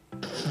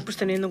 Pues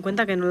teniendo en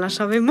cuenta que no la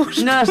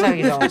sabemos. No la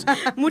sabemos.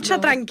 Mucha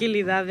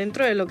tranquilidad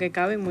dentro de lo que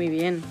cabe, muy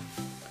bien.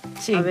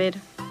 Sí. A ver,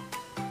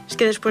 es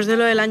que después de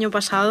lo del año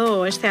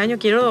pasado, este año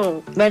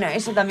quiero... Bueno,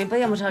 eso también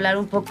podríamos hablar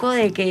un poco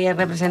de que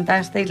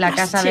representasteis la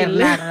casa Sí.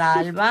 Bernarda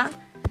Alba.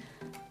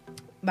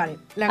 Vale,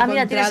 la he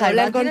mira, tienes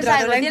algo, encontrado, tienes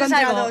algo, la he tienes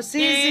encontrado. algo.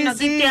 Sí.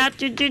 Noticia,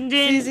 chin, chin,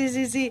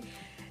 chin. Sí.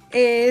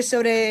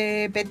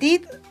 Sobre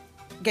Petit,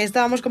 que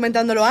estábamos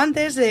comentándolo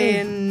antes,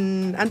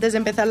 antes de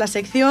empezar la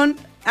sección,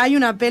 hay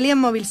una peli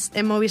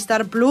en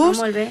Movistar Plus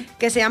Molt bé.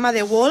 que se llama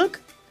The Walk,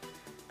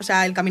 o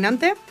sea, El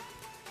Caminante,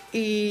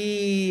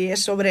 y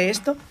es sobre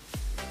esto.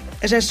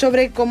 Es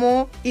sobre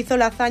cómo hizo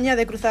la hazaña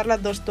de cruzar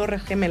las dos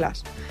torres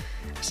gemelas.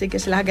 Así que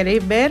si la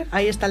queréis ver,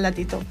 ahí está el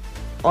datito.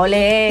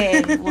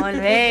 ¡Ole!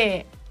 ¡Molt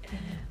bé!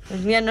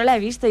 Pues mira, no la he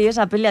visto yo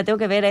esa peli, la tengo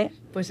que ver, ¿eh?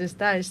 Os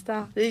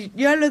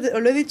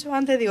lo he dicho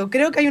antes, digo,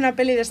 creo que hay una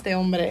peli de este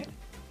hombre.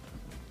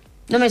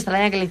 No me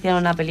extraña que le hicieran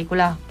una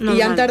película. No, y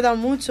ya han vale. tardado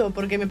mucho,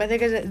 porque me parece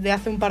que es de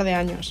hace un par de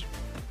años.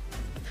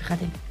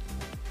 Fíjate.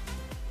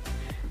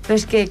 Pero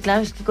es que,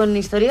 claro, es que con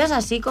historias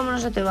así, ¿cómo no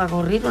se te va a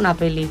ocurrir una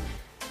peli?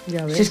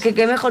 Ya ves. Si es que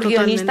qué mejor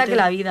Totalmente. guionista que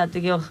la vida,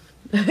 tío.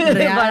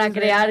 Real, Para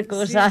crear real.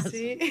 cosas.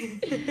 Sí.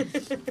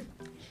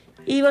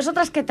 ¿Y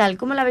vosotras qué tal?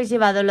 ¿Cómo lo habéis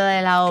llevado lo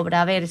de la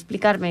obra? A ver,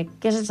 explicarme,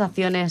 ¿qué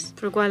sensaciones?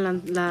 ¿Pero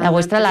cuál? La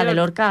vuestra, la de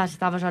anterior? Lorca,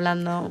 estábamos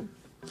hablando.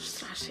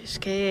 Ostras, es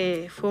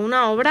que fue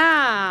una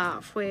obra,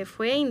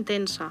 fue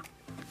intensa.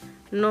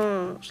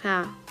 No, o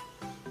sea,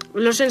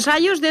 los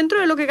ensayos dentro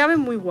de lo que cabe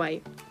muy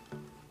guay.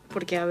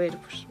 Porque, a ver,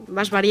 pues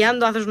vas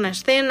variando, haces una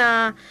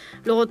escena,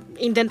 luego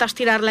intentas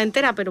tirarla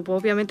entera, pero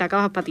pues, obviamente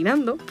acabas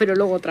patinando, pero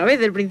luego otra vez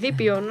del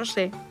principio, no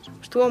sé,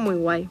 estuvo muy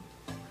guay.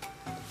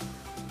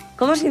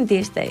 ¿Cómo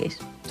sintisteis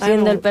A mí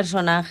siendo me- el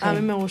personaje? A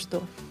mí me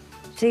gustó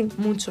Sí.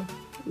 mucho.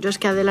 Yo es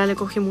que a Adela le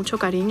cogí mucho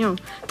cariño.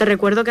 Te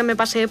recuerdo que me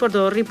pasé por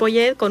todo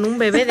Ripollet con un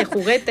bebé de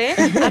juguete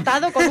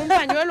atado con un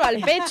pañuelo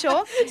al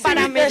pecho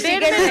para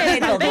meterme en el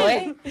todo,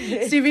 papel.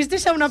 Si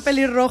visteis a una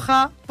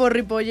pelirroja por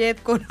Ripollet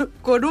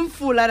con un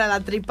fular a la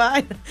tripa,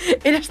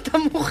 era esta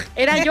mujer.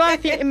 Era yo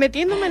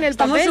metiéndome en el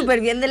Estamos papel. súper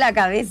bien de la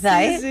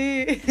cabeza,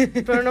 ¿eh? Sí.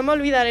 Pero no me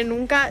olvidaré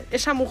nunca,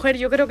 esa mujer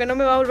yo creo que no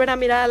me va a volver a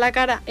mirar a la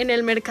cara en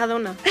el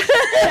Mercadona.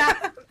 O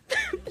sea,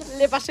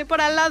 le pasé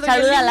por al lado. y el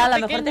Salúdala, niño a lo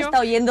mejor te pequeño, está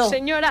oyendo.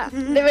 Señora,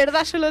 de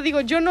verdad se lo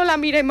digo, yo no la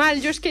miré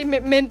mal, yo es que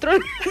me entró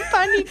en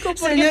pánico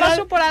porque Señora-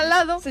 paso por al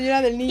lado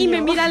Señora del niño. y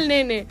me mira el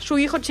nene, su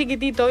hijo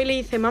chiquitito, y le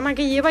dice, mamá,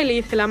 ¿qué lleva? Y le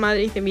dice la madre,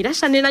 dice, mira,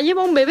 esa nena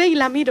lleva un bebé, y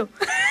la miro.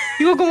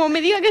 Digo, como me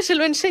diga que se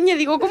lo enseñe,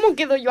 digo, ¿cómo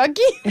quedo yo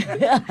aquí? ¡Qué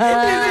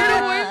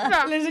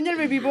vergüenza! Le enseña el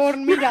baby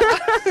born, mira.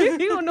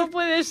 Digo, no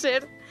puede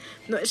ser.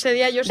 No, ese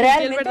día yo sentí el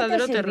 ¿Realmente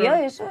verdadero te sirvió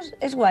terror. eso?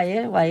 Es guay,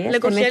 es guay. Le Este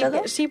cogí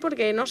método. sí,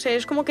 porque no sé,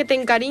 es como que te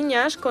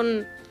encariñas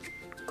con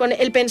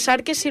el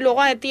pensar que si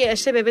luego a ti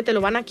ese bebé te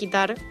lo van a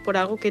quitar por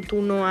algo que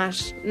tú no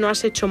has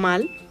hecho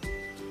mal,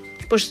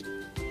 pues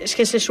es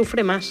que se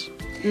sufre más.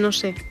 No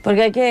sé.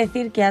 Porque hay que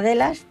decir que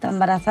Adela está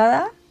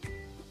embarazada,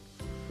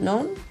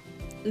 ¿no?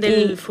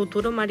 Del Y-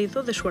 futuro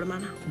marido de su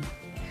hermana.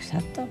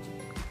 Exacto.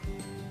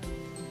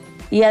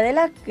 ¿Y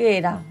Adela qué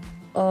era?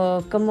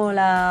 O cómo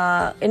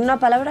la... En una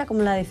palabra,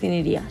 ¿cómo la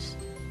definirías?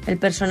 El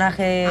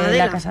personaje de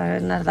Adela. la Casa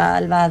Bernarda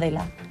Alba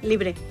Adela.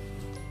 Libre.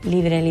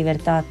 Libre,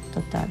 libertad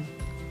total.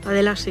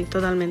 Adela sí,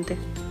 totalmente.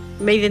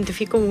 Me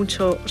identifico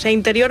mucho. O sea,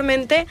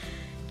 interiormente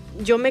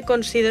yo me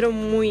considero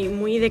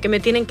muy de que me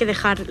tienen que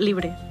dejar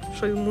libre.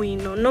 Soy muy...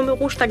 No me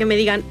gusta que me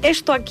digan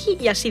esto aquí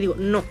y así. Digo,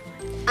 no.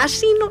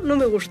 Así no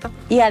me gusta.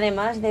 Y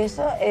además de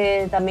eso,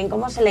 también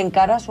cómo se le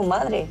encara a su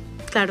madre.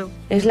 Claro.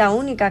 Es la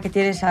única que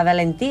tiene esa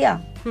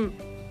valentía, Mm.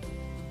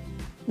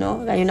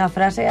 ¿no? Hay una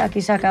frase,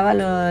 aquí se acaba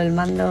el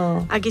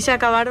mando... Aquí se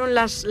acabaron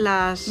las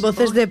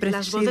Voces de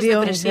las voces presidio.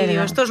 de Es presidio.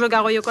 verdad. Esto es lo que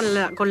hago yo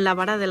con la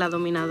vara de la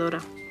dominadora.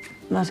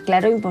 Más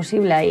claro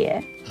imposible ahí,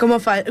 ¿eh?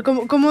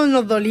 ¿Cómo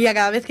nos dolía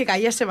cada vez que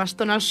caía ese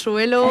bastón al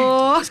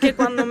suelo? Es que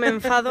cuando me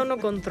enfado no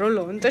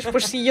controlo. Entonces,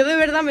 pues si yo de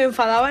verdad me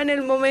enfadaba en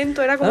el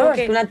momento, era como Claro,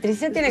 que... es que una actriz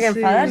se tiene que Sí.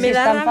 enfadar. Me Si da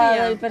está rabia.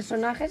 enfadado el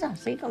personaje, es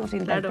así como se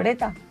Claro.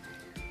 interpreta.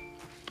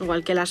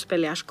 Igual que las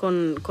peleas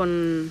con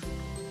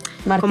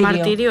Martirio.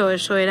 Martirio,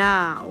 eso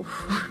era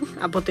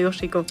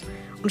apoteósico.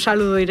 Un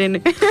saludo,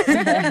 Irene.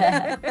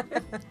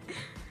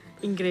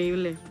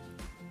 Increíble.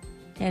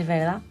 Es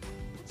verdad.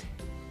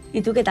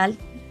 ¿Y tú qué tal?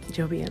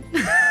 Yo bien.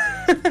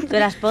 Tú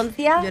eras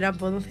Poncia, Yo era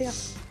Poncia.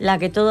 la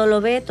que todo lo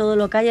ve, todo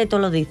lo calla y todo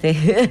lo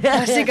dice.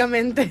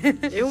 Básicamente.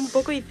 Un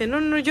poco dice,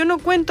 no, yo no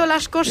cuento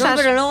las cosas, No,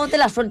 pero luego te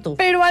la suelto.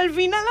 pero al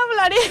final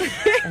hablaré.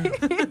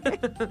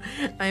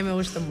 A mí me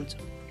gustó mucho.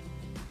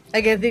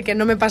 Hay que decir que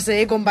no me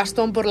paseé con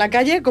bastón por la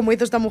calle, como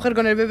hizo esta mujer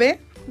con el bebé,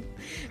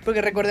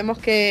 porque recordemos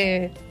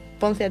que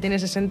Poncia tiene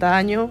 60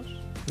 años.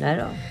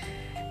 Claro.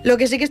 Lo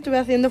que sí que estuve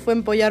haciendo fue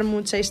empollar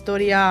mucha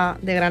historia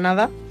de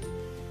Granada,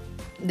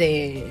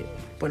 de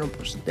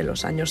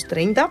los años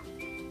 30,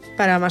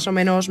 para más o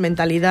menos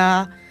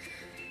mentalidad,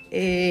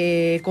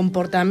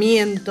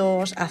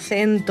 comportamientos,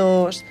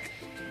 acentos,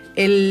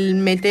 el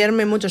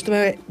meterme mucho.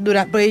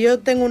 Porque yo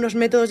tengo unos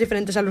métodos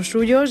diferentes a los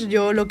suyos.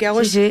 Yo lo que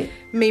hago Sí.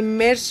 me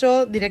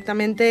inmerso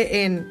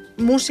directamente en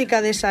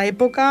música de esa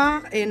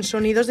época, en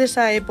sonidos de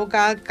esa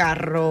época,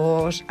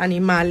 carros,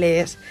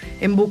 animales,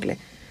 en bucle.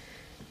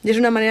 Y es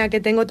una manera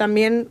que tengo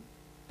también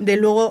de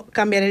luego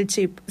cambiar el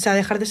chip. O sea,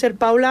 dejar de ser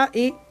Paula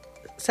y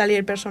salir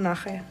el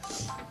personaje.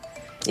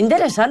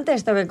 Interesante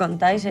esto que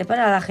contáis, ¿eh?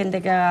 Para la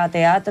gente que haga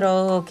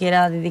teatro o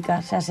quiera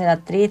dedicarse a ser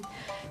actriz.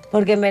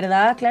 Porque en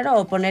verdad,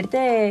 claro,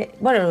 ponerte...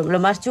 Bueno, lo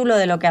más chulo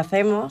de lo que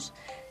hacemos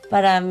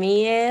para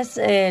mí es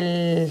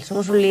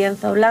somos un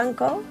lienzo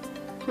blanco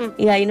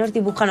y ahí nos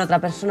dibujan otra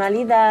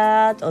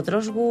personalidad,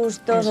 otros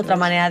gustos, otra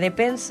manera de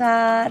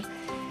pensar.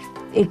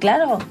 Y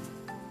claro,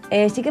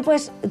 sí que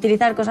puedes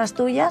utilizar cosas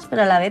tuyas,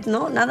 pero a la vez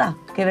no, nada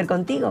que ver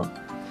contigo.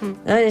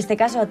 ¿No? En este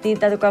caso a ti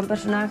te ha tocado un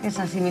personaje que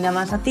se asimila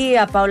más a ti,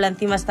 a Paula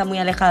encima está muy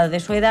alejada de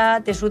su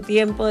edad, de su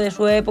tiempo, de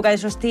su época, de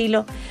su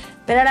estilo,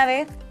 pero a la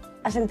vez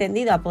has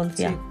entendido a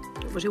Poncia. Sí.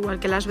 Pues igual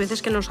que las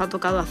veces que nos ha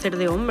tocado hacer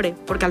de hombre,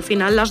 porque al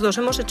final las dos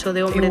hemos hecho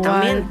de hombre Igual.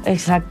 también.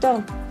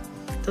 Exacto.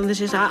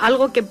 Entonces es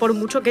algo que por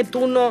mucho que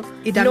tú no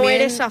también-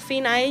 eres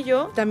afín a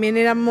ello, También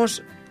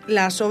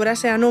las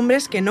obras eran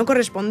hombres que no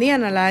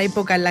correspondían a la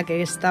época en la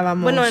que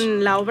estábamos. bueno,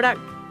 en la obra,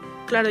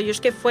 Claro, yo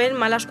es que fue en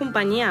Malas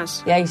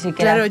Compañías. Y ahí sí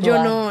que Claro, era yo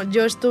actuar. no,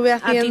 yo estuve A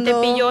ti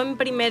haciendo... te pilló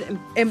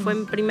fue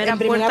en primera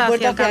puerta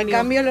hacia el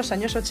cambio en los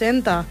años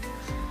 80.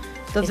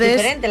 Entonces,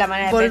 diferente la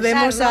manera de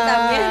volvemos pensar, ¿no?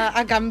 También.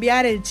 a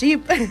cambiar el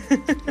chip.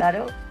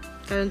 Claro.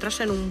 Claro, entras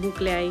en un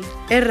bucle ahí.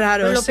 Es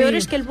raro, Pero lo sí. peor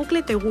es que el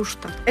bucle te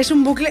gusta. Es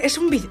un bucle,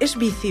 es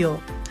vicio.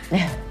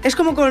 Es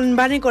como con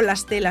Vane con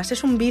las telas,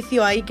 es un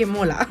vicio ahí que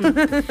mola.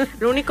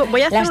 Lo único,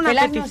 voy a hacer Las una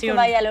telas no es que petición.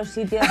 vaya a los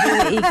sitios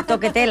y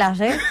toque telas,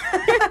 ¿eh?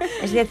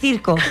 Es de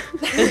circo.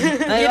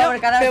 No iba por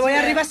cada Me voy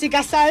sitio arriba si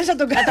casas a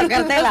tocar, a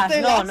tocar las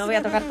telas. No voy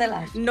a tocar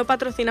telas. No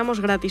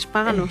patrocinamos gratis,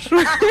 páganos.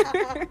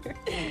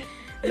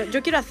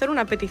 Yo quiero hacer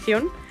una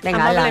petición,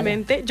 Venga,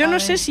 amablemente. Yo no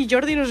sé si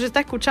Jordi nos está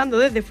escuchando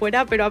desde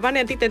fuera, pero a Vane,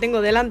 a ti te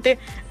tengo delante.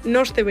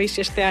 No os veis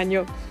este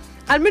año.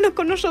 Al menos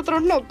con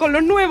nosotros no, con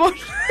los nuevos.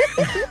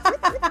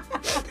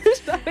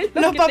 ¿Sabes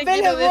lo Los que te papeles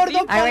quiero decir?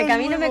 gordos. A ver, que a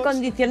mí no me nuevos.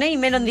 condicioné y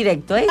menos en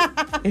directo, ¿eh?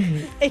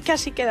 Es que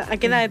así queda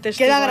de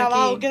testigo Queda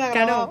grabado, aquí. queda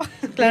Claro, grabado.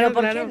 Pero claro,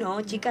 ¿por claro. qué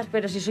no, chicas?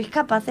 Pero si sois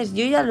capaces,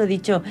 yo ya lo he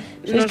dicho,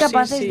 sois No, sí,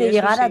 capaces sí, de eso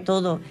llegar a sí.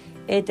 todo.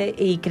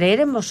 Y creer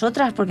en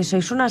vosotras, porque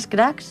sois unas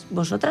cracks,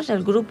 vosotras,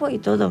 el grupo y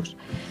todos.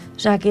 O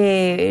sea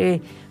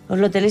que os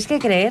lo tenéis que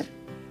creer,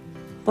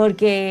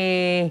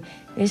 porque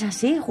es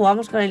así,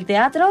 jugamos con el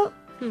teatro,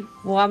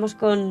 jugamos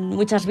con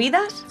muchas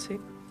vidas Sí.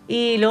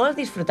 y luego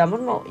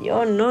disfrutamos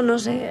mogollón, no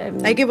sé.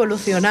 Hay que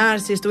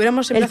evolucionar, si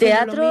estuviéramos El siempre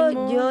haciendo lo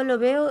teatro mismo... yo lo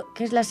veo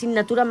que es la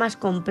asignatura más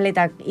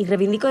completa y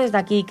reivindico desde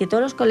aquí que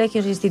todos los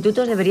colegios e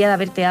institutos debería de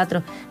haber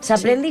teatro. Se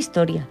aprende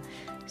historia,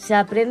 se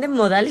aprenden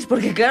modales,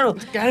 porque claro,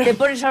 Claro. te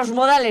pones a los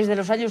modales de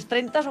los años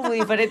 30 son muy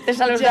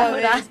diferentes a los de Ya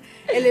ahora. ves,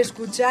 el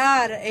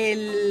escuchar,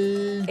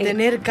 el El-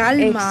 tener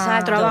calma.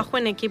 exacto. Trabajo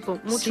en equipo,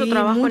 mucho Sí,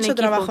 trabajo en mucho equipo.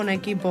 trabajo en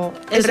equipo.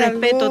 El Es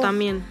respeto algo-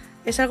 también.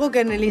 Es algo que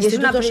en el Y es un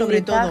instituto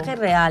sobre todo. aprendizaje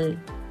real,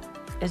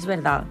 es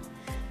verdad.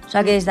 O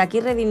sea que desde aquí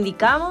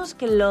reivindicamos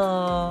que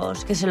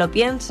los que se lo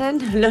piensen,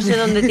 no sé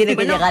dónde tiene que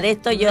Bueno, llegar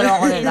esto, yo lo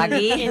hago desde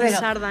aquí. En pero-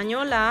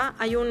 Sardañola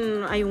hay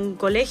un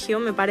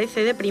colegio, me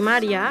parece, de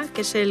primaria,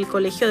 que es el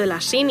colegio de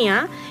la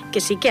Sinia, que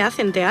sí que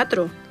hacen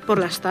teatro por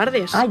las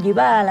tardes. Ah, yo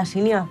iba a la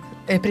Sinia.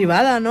 Es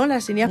privada, ¿no?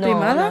 ¿La Sinia es No,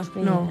 privada? no es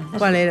privada.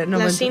 ¿Cuál era? No,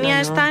 la me- Sinia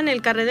no. está en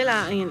el carré de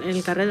la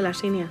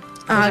Sinia.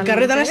 Ah, el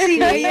Careta la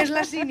Totalmente. Sinia, ahí es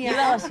la Iba a Sinia.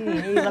 la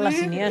Sinia, iba a la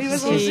Sinia,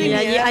 Ibas sí, a la sí. Sí,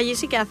 Sinia. allí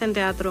sí que hacen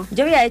teatro.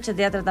 Yo había hecho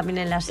teatro también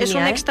en la Sinia. Es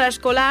un ¿eh?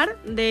 extraescolar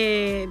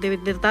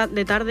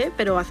de tarde,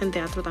 pero hacen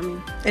teatro también.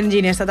 En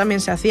Ginesta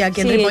también se hacía.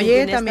 Aquí en Sí, en Ripollet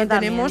Ginesta también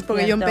también, tenemos,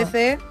 porque yo cierto.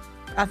 empecé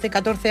hace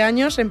 14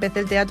 años, empecé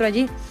el teatro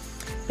allí.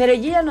 Pero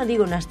yo ya no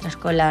digo una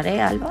extraescolar,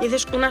 ¿eh, Alba?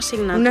 Dices una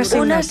asignatura.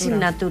 Una Una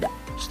asignatura.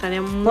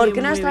 Estaría muy, Porque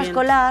una muy bien.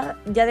 extraescolar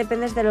ya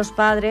dependes de los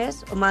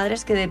padres o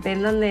madres que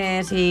dependan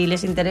de si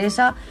les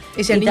interesa.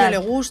 Y si al niño tal. le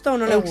gusta o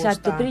no le gusta.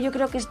 Exacto, pero yo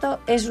creo que esto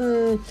es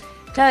un...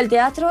 Claro, el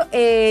teatro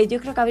yo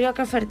creo que habría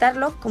que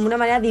ofertarlo como una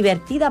manera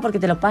divertida porque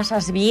te lo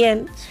pasas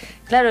bien.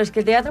 Claro, es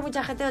que el teatro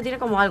mucha gente lo tiene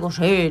como algo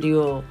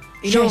serio.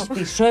 Y no.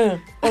 Shakespeare,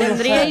 o no sé.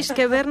 Tendríais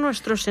que ver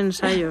nuestros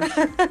ensayos.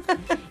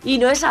 Y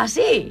no es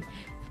así.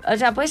 O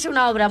sea, puede ser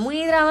una obra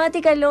muy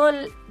dramática y luego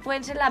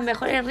pueden ser las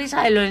mejores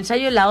risas en los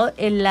ensayos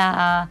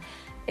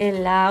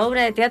en la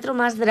obra de teatro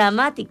más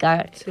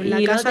dramática. En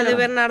la Y no casa te de lo-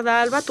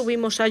 Bernarda Alba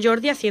tuvimos a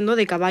Jordi haciendo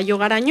de caballo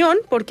garañón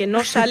porque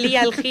no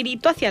salía el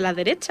girito hacia la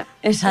derecha.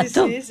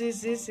 Exacto.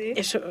 Sí.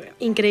 Eso,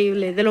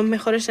 increíble, de los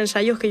mejores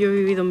ensayos que yo he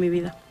vivido en mi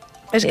vida.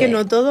 Es que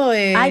no todo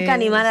es... Hay que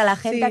animar a la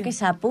gente sí. a que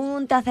se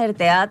apunte a hacer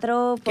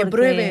teatro. Que porque-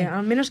 pruebe,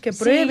 al menos que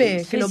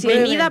pruebe, Sí, que lo sí,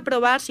 pruebe. Venid a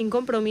probar sin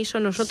compromiso,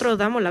 nosotros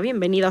damos la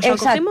bienvenida. Os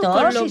Exacto, acogemos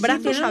con los sí,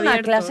 brazos tienen abiertos.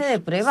 una clase de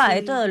prueba,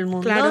 todo el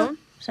mundo. Claro.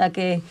 O sea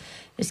que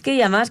es que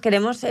y además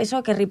queremos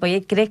eso, que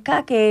Ripollet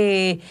crezca,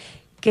 que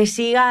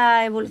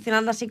siga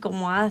evolucionando así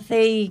como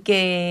hace y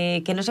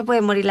que no se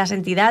pueden morir las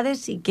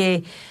entidades y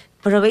que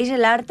probéis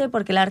el arte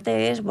porque el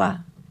arte es,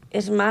 ¡buah!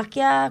 Es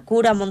magia,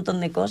 cura un montón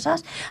de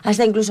cosas.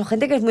 Hasta incluso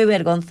gente que es muy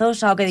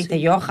vergonzosa o que dice,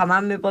 yo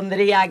jamás me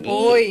pondría aquí.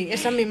 Uy,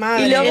 esa es mi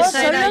madre. Y luego Esa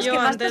son era los yo que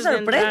más te antes de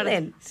entrar.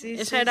 sorprenden. Sí,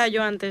 Esa sí, era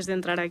yo antes de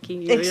entrar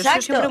aquí. Yo Exacto.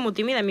 soy siempre muy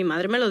tímida y mi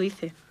madre me lo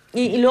dice.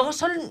 Y luego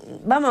son,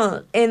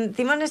 vamos,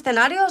 encima en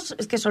escenarios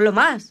es que son lo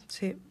más.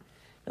 Sí.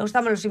 Luego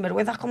estamos los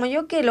sinvergüenzas como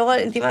yo, que luego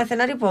encima del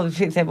escenario pues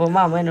dice, pues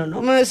más o menos,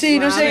 ¿no? Sí,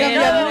 no A sé, ver,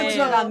 cambia a ver.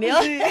 mucho. Cambió.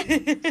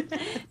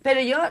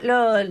 Pero yo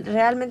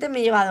realmente me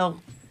he llevado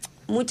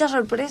mucha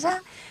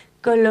sorpresa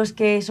con los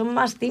que son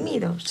más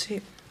tímidos.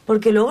 Sí.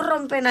 Porque luego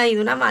rompen ahí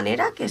de una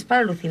manera que es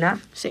para alucinar.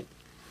 Sí.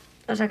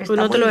 O sea que Pues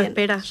está no te muy lo bien.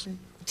 esperas.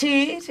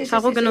 Sí, sí, Es sí.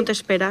 algo sí, que no sí. te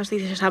esperas.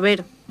 Dices, a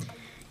ver,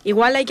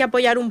 igual hay que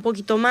apoyar un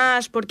poquito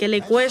más porque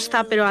le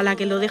cuesta, pero a la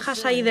que lo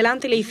dejas ahí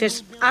delante y le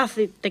dices, haz,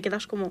 te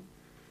quedas como...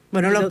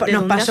 Bueno, ¿De nos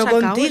dónde pasó has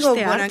sacado contigo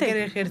este con arte? aquel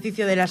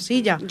ejercicio de la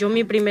silla. Yo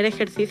mi primer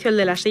ejercicio, el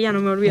de la silla,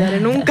 no me olvidaré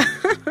nunca.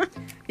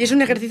 Y es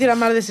un ejercicio la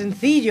más de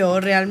sencillo,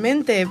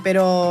 realmente,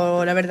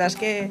 pero la verdad es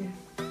que...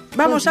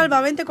 Vamos, Alba,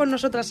 vente con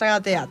nosotras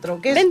a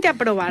teatro. que es- Vente a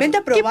probar. Vente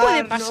a ¿Qué probar,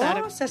 puede ¿no?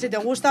 pasar? O sea, si te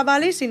gusta,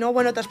 vale, y si no,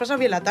 bueno, te has pasado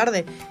bien la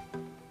tarde.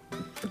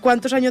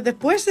 ¿Cuántos años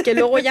después? Que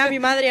luego ya mi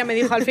madre ya me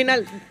dijo, al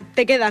final,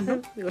 te quedas, ¿no?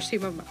 Digo, sí,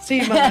 mamá.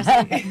 Sí, mamá,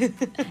 sí.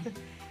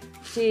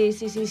 Sí,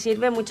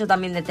 sirve mucho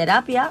también de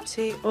terapia.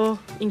 Sí. Oh,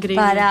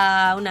 increíble.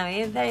 Para una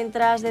vez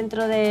entras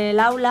dentro del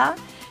aula,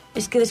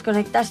 es que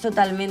desconectas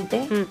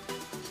totalmente.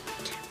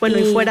 Bueno,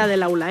 y fuera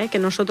del aula, que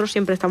nosotros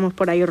siempre estamos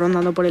por ahí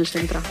rondando por el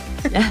centro.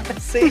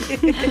 Sí.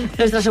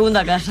 Nuestra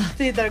segunda casa.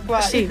 Sí, tal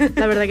cual. Sí,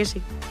 la verdad que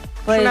sí.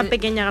 Pues es una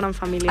pequeña gran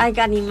familia. Hay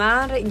que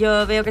animar.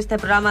 Yo veo que este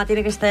programa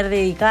tiene que estar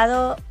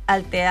dedicado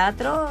al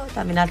teatro,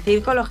 también al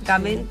circo,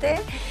 lógicamente.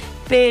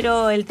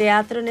 Pero el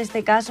teatro, en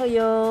este caso,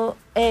 yo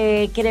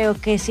creo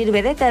que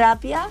sirve de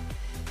terapia,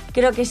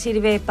 creo que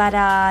sirve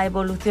para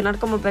evolucionar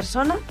como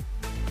persona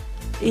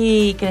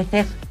y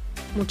crecer.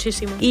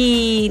 Muchísimo.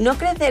 Y no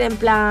crecer en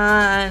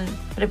plan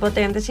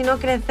prepotente, sino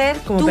crecer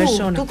como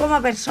persona. Tú como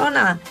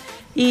persona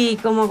y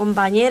como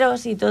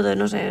compañeros y todo,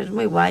 no sé, es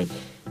muy guay.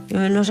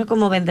 Yo no sé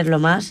cómo venderlo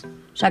más.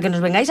 O sea, que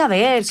nos vengáis a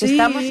ver, que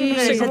estamos en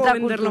el centro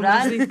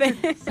cultural.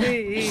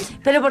 Sí.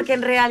 Pero porque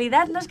en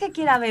realidad no es que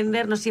quiera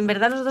vendernos, si en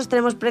verdad nosotros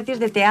tenemos precios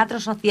de teatro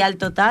social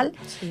total.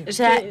 Sí. O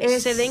sea, que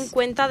se den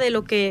cuenta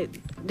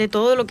de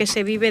todo lo que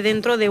se vive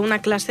dentro de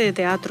una clase de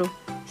teatro.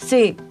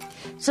 Sí,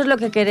 eso es lo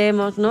que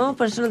queremos, ¿no?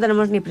 Por eso no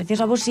tenemos ni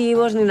precios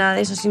abusivos ni nada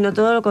de eso, sino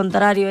todo lo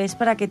contrario. Es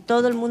para que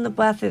todo el mundo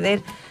pueda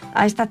acceder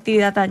a esta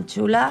actividad tan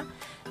chula,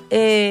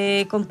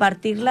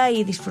 compartirla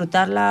y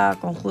disfrutarla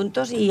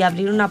conjuntos y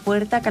abrir una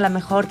puerta que a lo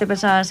mejor te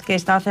pensabas que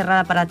estaba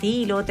cerrada para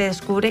ti y luego te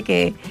descubre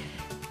que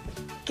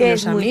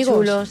es muy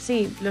chulo.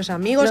 Sí. Los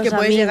amigos que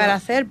puedes llegar a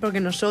hacer, porque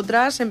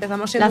nosotras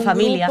empezamos en un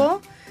familia.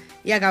 grupo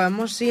y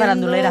acabamos siendo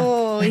Farandulera.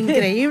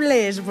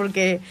 increíbles,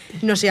 porque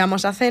nos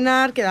íbamos a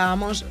cenar,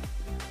 quedábamos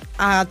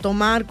a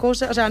tomar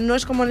cosas, o sea, no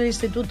es como en el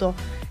instituto,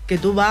 que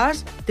tú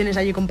vas, tienes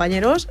allí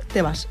compañeros,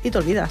 te vas y te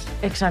olvidas.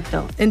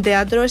 Exacto. En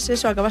teatro es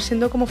eso, acabas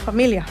siendo como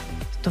familia.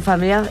 Tu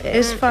familia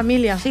Es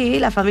familia. Sí,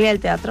 la familia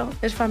del teatro.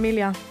 Es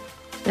familia.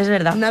 Es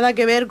verdad. Nada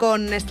que ver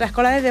con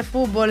extraescolares de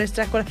fútbol,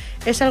 extraescolares.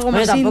 Es algo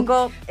Bueno, más íntimo.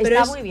 tampoco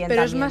está muy bien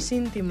Pero es también. más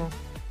íntimo.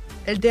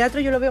 El teatro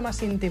yo lo veo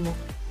más íntimo.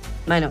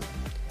 Bueno,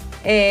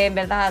 en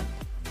verdad,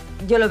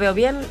 yo lo veo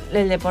bien,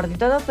 el deporte y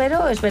todo,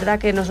 pero es verdad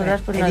que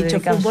nosotras pues He nos dicho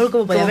dedicamos... fútbol,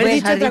 como podía haber ves,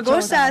 dicho has otra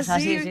cosa,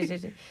 sí.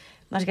 Sí.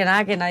 Más que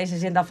nada que nadie se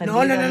sienta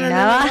ofendido No. ni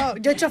nada. No.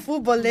 Yo he hecho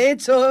fútbol, de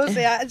hecho, o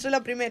sea, soy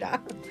la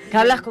primera. Que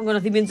hablas con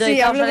conocimiento de Sí,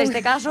 causa hablo en con-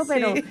 este caso,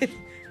 pero, sí.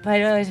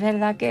 pero es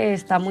verdad que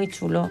está muy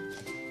chulo.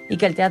 Y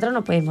que el teatro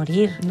no puede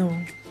morir. No.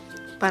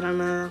 Para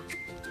nada.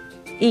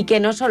 Y que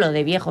no solo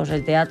de viejos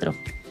el teatro.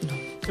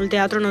 El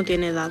teatro no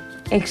tiene edad.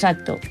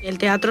 Exacto. El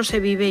teatro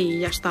se vive y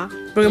ya está.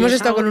 Porque Y hemos es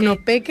estado con algo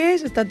unos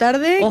peques esta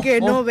tarde que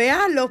Ojo. no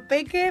vean los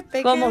peques.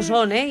 ¿Cómo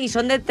son, eh? Y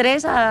son de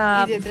 3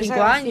 a Y de 3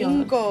 5 a años.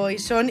 5 y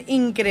son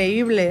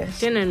increíbles.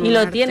 Tienen Y un lo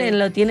arte.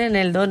 tienen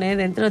el don, ¿eh?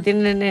 Dentro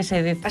tienen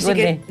ese de Así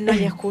duende. que no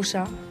hay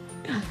excusa.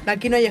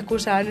 Aquí no hay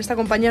excusa, en esta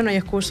compañía no hay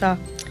excusa.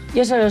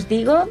 Yo solo os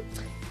digo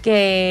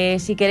que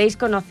si queréis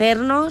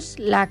conocernos,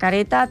 la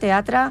Careta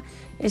Teatra,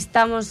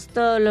 estamos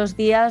todos los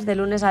días de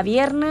lunes a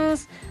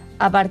viernes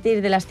a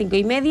partir de las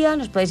 5:30.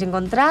 Nos podéis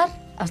encontrar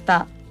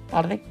hasta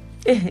tarde.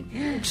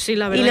 Sí,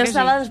 la Y verdad los que sí.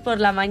 sábados por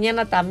la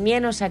mañana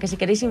también, o sea que si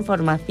queréis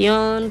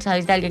información,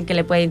 sabéis de alguien que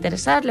le puede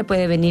interesar, le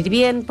puede venir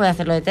bien, puede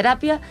hacerlo de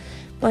terapia,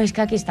 pues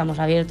que aquí estamos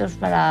abiertos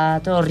para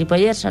todos,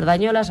 Ripollet,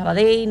 Sardañola,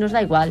 Sabadell, nos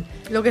da igual.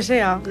 Lo que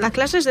sea. Las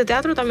clases de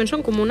teatro también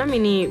son como una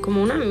mini,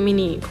 ¿cómo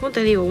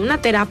te digo?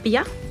 Una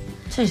terapia.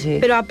 Sí, sí.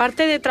 Pero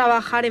aparte de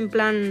trabajar en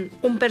plan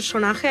un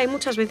personaje, hay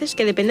muchas veces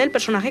que depende del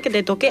personaje que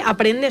te toque,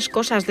 aprendes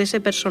cosas de ese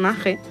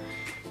personaje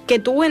que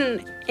tú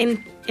en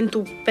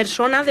tu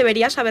persona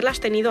deberías haberlas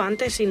tenido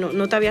antes y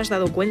no te habías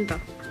dado cuenta.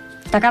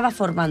 Te acaba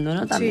formando,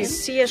 ¿no? También.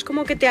 Sí, es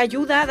como que te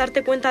ayuda a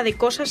darte cuenta de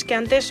cosas que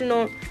antes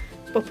no,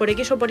 pues por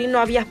X o por Y no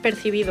habías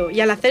percibido.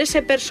 Y al hacer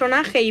ese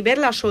personaje y ver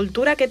la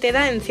soltura que te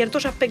da en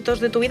ciertos aspectos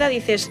de tu vida,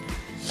 dices,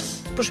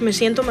 pues me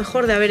siento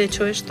mejor de haber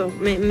hecho esto,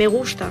 me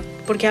gusta,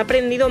 porque he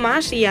aprendido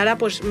más y ahora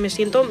pues me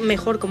siento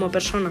mejor como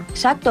persona.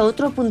 Exacto,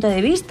 otro punto de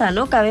vista,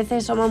 ¿no? Que a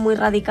veces somos muy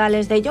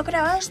radicales de yo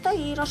creo esto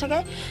y no sé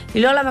qué, y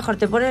luego a lo mejor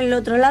te ponen el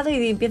otro lado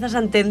y empiezas a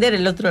entender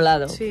el otro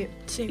lado. Sí.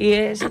 Y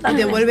eso Y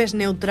también te vuelves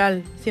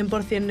neutral,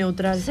 100%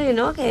 neutral. Sí,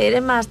 ¿no? Que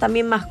eres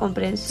también más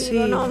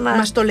comprensivo, Sí, ¿no?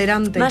 más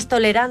tolerante. Más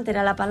tolerante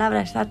era la palabra,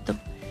 exacto.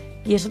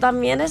 Y eso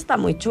también está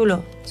muy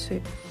chulo.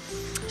 Sí.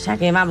 O sea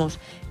que vamos,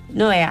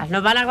 no veas,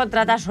 nos van a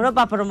contratar solo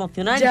para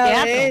promocionar el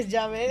teatro.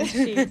 Ya ves.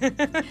 Sí.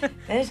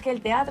 Es que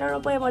el teatro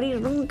no puede morir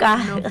nunca.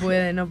 No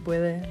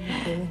puede.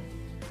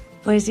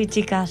 Pues sí,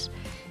 chicas.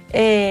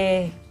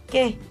 ¿Qué?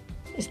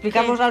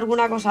 ¿Explicamos ¿Qué?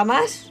 alguna cosa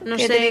más? No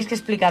 ¿Qué sé, tenéis que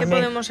explicarme?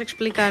 ¿qué podemos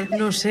explicar?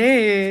 No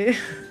sé.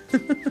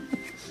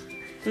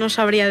 No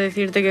sabría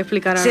decirte qué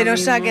explicar Se ahora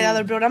nos ha mismo. quedado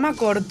el programa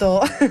corto.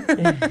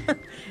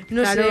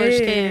 No Claro, sé.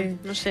 es que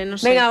no sé.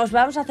 Venga, os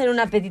vamos a hacer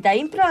una petita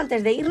impro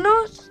antes de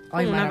irnos.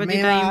 Ay, una madre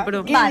petita mía.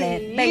 impro. ¡Qué Vale,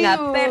 lío!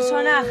 venga,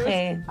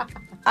 personaje.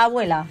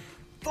 Abuela.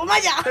 ¡Toma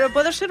ya! ¿Pero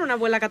puedo ser una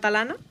abuela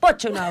catalana?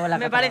 Pocho una abuela.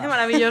 Me catalana. parece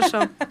maravilloso.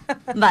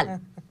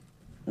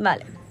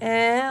 Vale.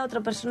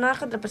 Otro personaje.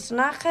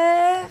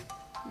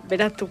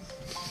 Verás tú.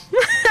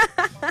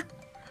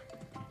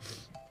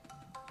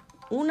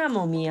 Una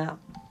momia.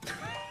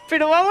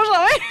 Pero vamos a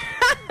ver.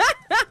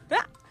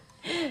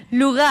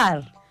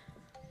 Lugar.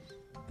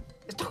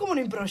 Esto es como un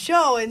impro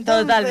show,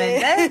 entonces.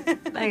 Totalmente.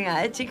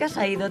 Venga, chicas,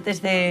 hay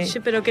dotes de... Sí,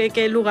 pero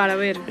 ¿qué lugar? A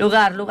ver.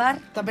 Lugar.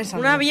 Está pensando.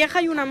 Una vieja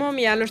y una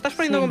momia. Lo estás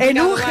poniendo Sí. En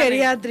complicado. un vale.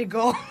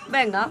 geriátrico.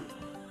 Venga.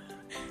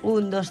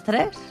 1, 2,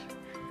 3.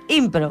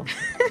 Impro.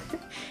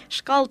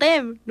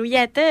 Escolta'm,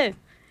 noieta, el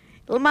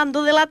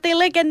mando de la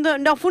tele que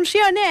no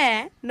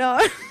funciona, ¿eh? No,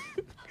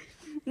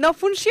 no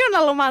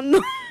funciona el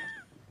mando.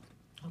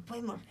 No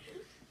podemos...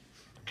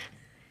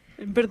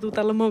 Hem perdut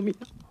a la mòmia.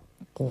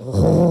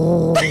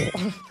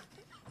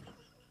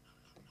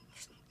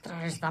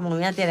 Esta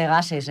momia tiene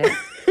gases, ¿eh?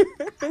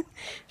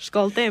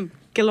 Escolta'm,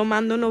 que lo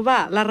mando no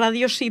va. La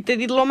ràdio sí, t'he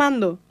dit lo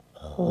mando.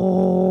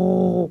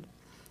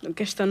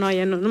 Aquesta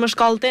noia no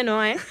m'escolta, no,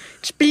 eh?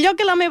 Ets pitjor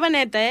que la meva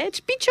neta, eh?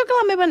 Ets pitjor que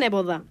la meva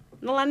neboda.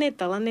 No, la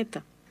neta.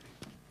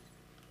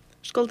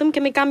 Escolta'm,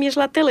 que me canvies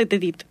la tele, t'he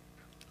dit.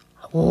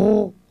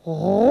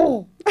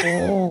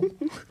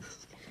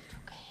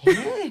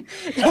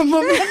 Las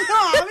momias no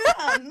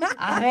hablan.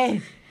 A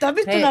ver. ¿Tú has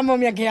visto Sí. una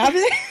momia que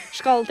hable?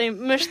 Escolta'm,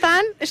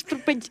 m'estan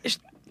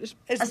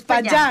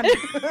Espatllant.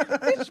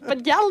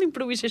 espatllant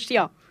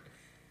l'improvisació.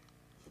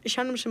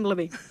 Això no em sembla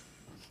bé.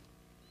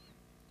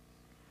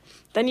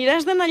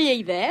 T'aniràs d'anar a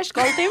Lleida, eh?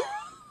 Escolta'm.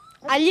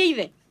 A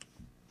Lleida.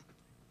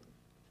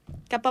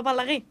 Cap a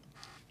Balaguer.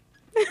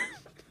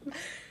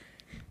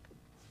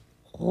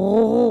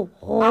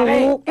 A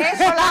ver,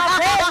 eso lo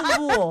hace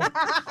un búho.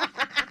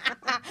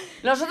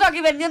 Nosotros aquí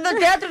vendiendo el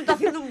teatro y tú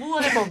haciendo un búho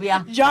de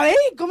momia. ¿Ya veis?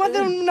 ¿Cómo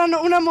hacer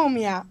una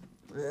momia?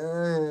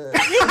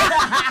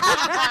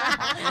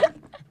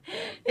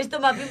 Esto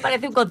más bien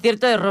parece un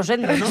concierto de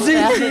Rosendo, ¿no? Sí, O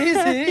sea,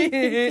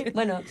 sí.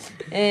 Bueno,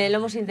 lo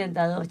hemos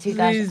intentado,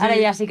 chicas. Sí, sí. Ahora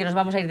ya sí que nos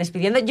vamos a ir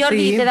despidiendo.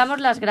 Jordi, Sí. te damos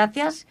las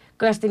gracias,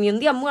 que has tenido un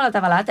día muy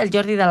atabalat, el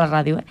Jordi de la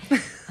radio, ¿eh?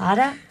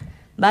 Ahora,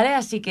 ¿vale?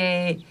 Así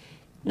que,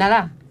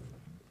 nada.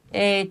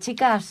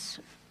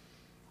 Chicas,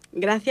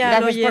 Gracias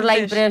gracias por la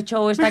oyentes. impre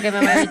show esta que me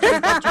ha hecho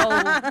un show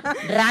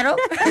raro.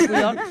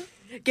 Cuidón.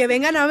 Que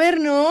vengan a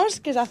vernos,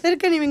 que se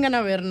acerquen y vengan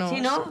a vernos. Sí,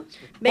 ¿no?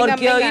 Vengan,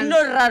 Porque vengan.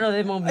 oírnos raro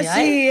de momia,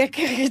 ¿eh? Sí, es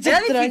que es Era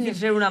extraño. difícil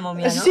ser una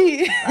momia, ¿no?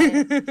 Sí.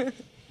 Vale.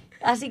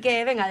 Así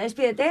que, venga,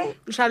 despídete.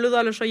 Un saludo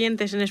a los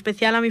oyentes, en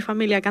especial a mi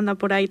familia que anda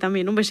por ahí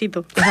también. Un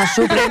besito. A las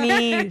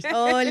supremis.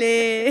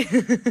 Ole.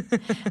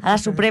 A la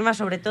suprema,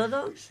 sobre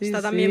todo. Sí,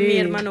 Está también sí. mi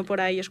hermano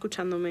por ahí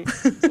escuchándome.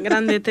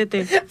 Grande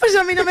Tete. Pues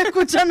a mí no me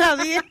escucha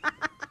nadie.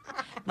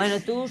 Bueno,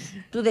 tú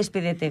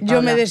despídete, Yo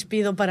Paula. me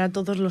despido para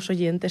todos los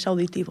oyentes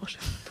auditivos.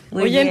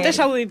 Muy Oyentes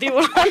bien.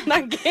 auditivos,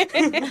 anda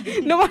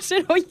que no va a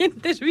ser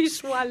oyentes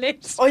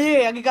visuales.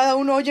 Oye, aquí cada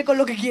uno oye con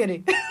lo que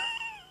quiere.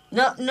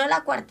 No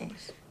la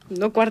cuartes.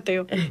 No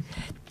cuarteo.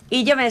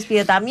 Y yo me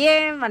despido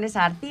también,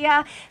 Vanessa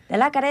García, de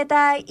La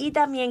Careta. Y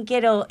también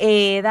quiero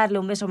darle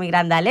un beso muy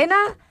grande a Elena,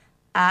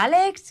 a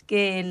Alex,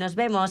 que nos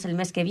vemos el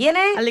mes que viene.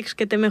 Alex,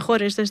 que te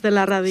mejores desde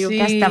la radio.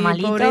 que está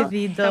malito.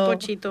 pobrecito. Está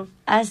pochito.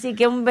 Así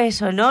que un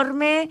beso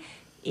enorme.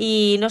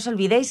 Y no os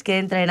olvidéis que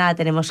dentro de nada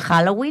tenemos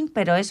Halloween,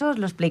 pero eso os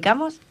lo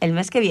explicamos el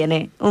mes que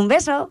viene. ¡Un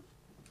beso!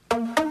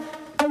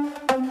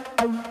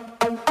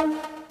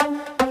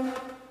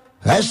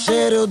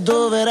 Essere o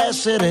dover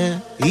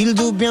essere, il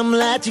dubbio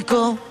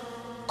amletico,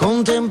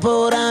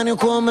 contemporaneo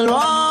come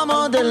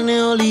l'uomo del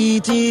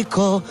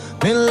neolitico.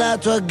 Nella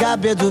tua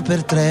gabbia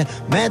 2x3,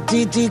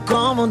 mettiti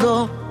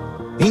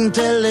comodo,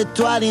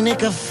 intellettuali nei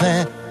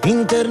caffè,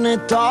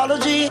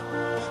 internetologi,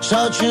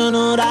 soci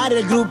onorari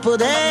al gruppo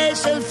dei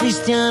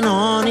selfisti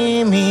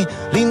anonimi.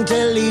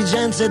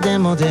 L'intelligenza è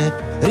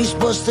demode,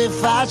 risposte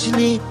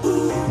facili,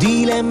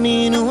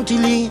 dilemmi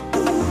inutili.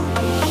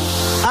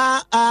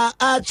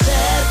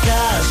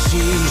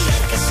 Cercasi,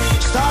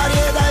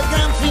 storie dal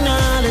gran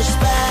finale,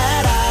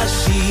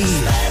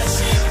 sperasi,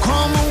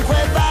 comunque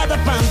vada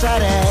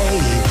Pantarei,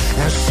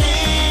 I'm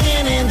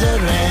singing in the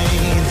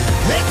rain,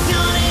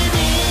 lezioni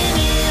di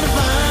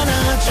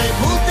Nirvana, c'è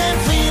butta in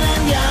fila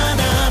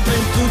indiana, per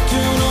tutti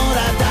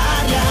un'ora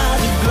d'aria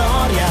di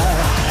gloria,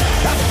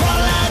 la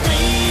folla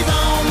grida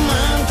un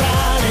mantra,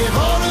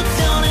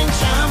 l'evoluzione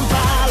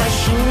inciampa, la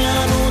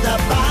scimmia nuda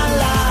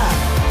balla,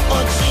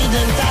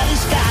 occidentali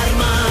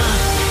scarma,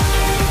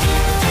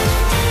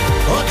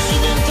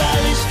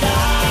 occidentali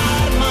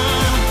scarma,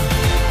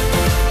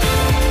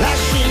 la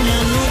scimmia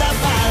nuda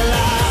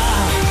balla,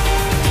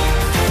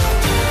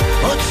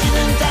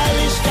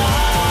 occidentali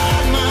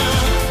scarma.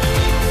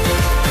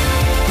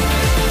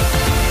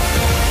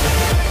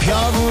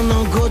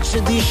 Piovono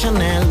gocce di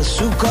Chanel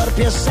su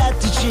corpi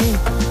assettici,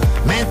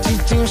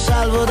 mettiti in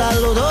salvo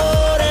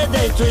dall'odore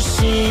dei tuoi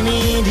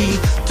simili,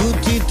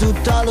 tutti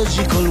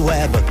tuttologi col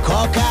web,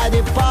 coca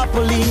dei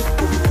popoli,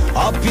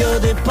 oppio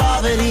dei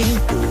poveri.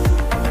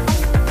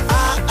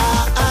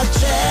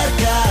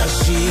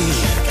 Cercasi,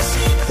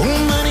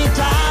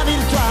 umanità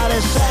virtuale,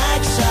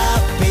 sex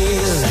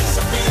appeal,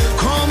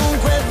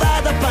 comunque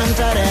vada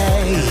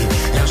Pantarei,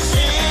 I'm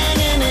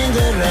singing in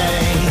the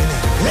rain,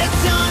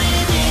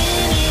 lezioni di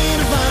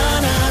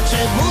Nirvana,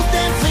 c'è butta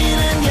in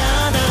fila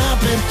indiana,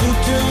 per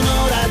tutti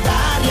un'ora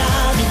d'aria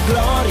di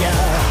gloria,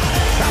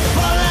 la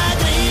folla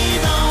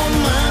grida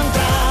un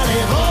mantra,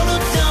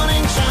 l'evoluzione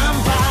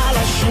inciampa,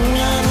 la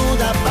scimmia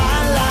nuda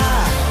balla,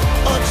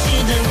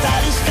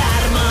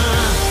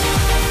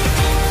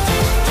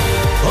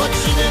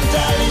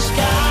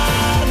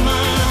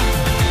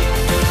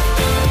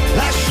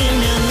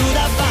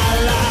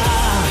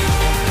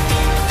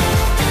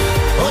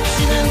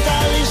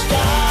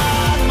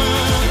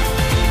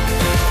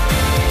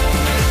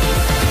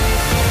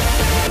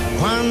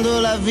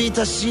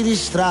 vita si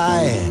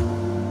distrae,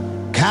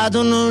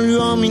 cadono gli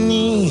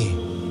uomini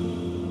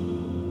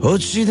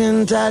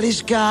occidentali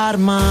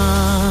scarma.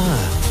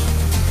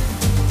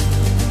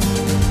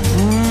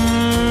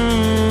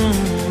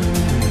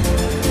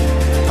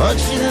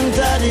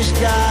 Occidentali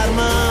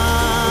scarma,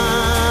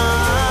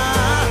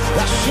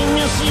 la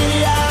scimmia si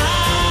rialza.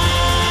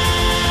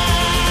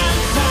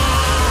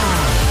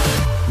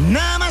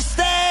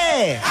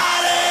 Namaste.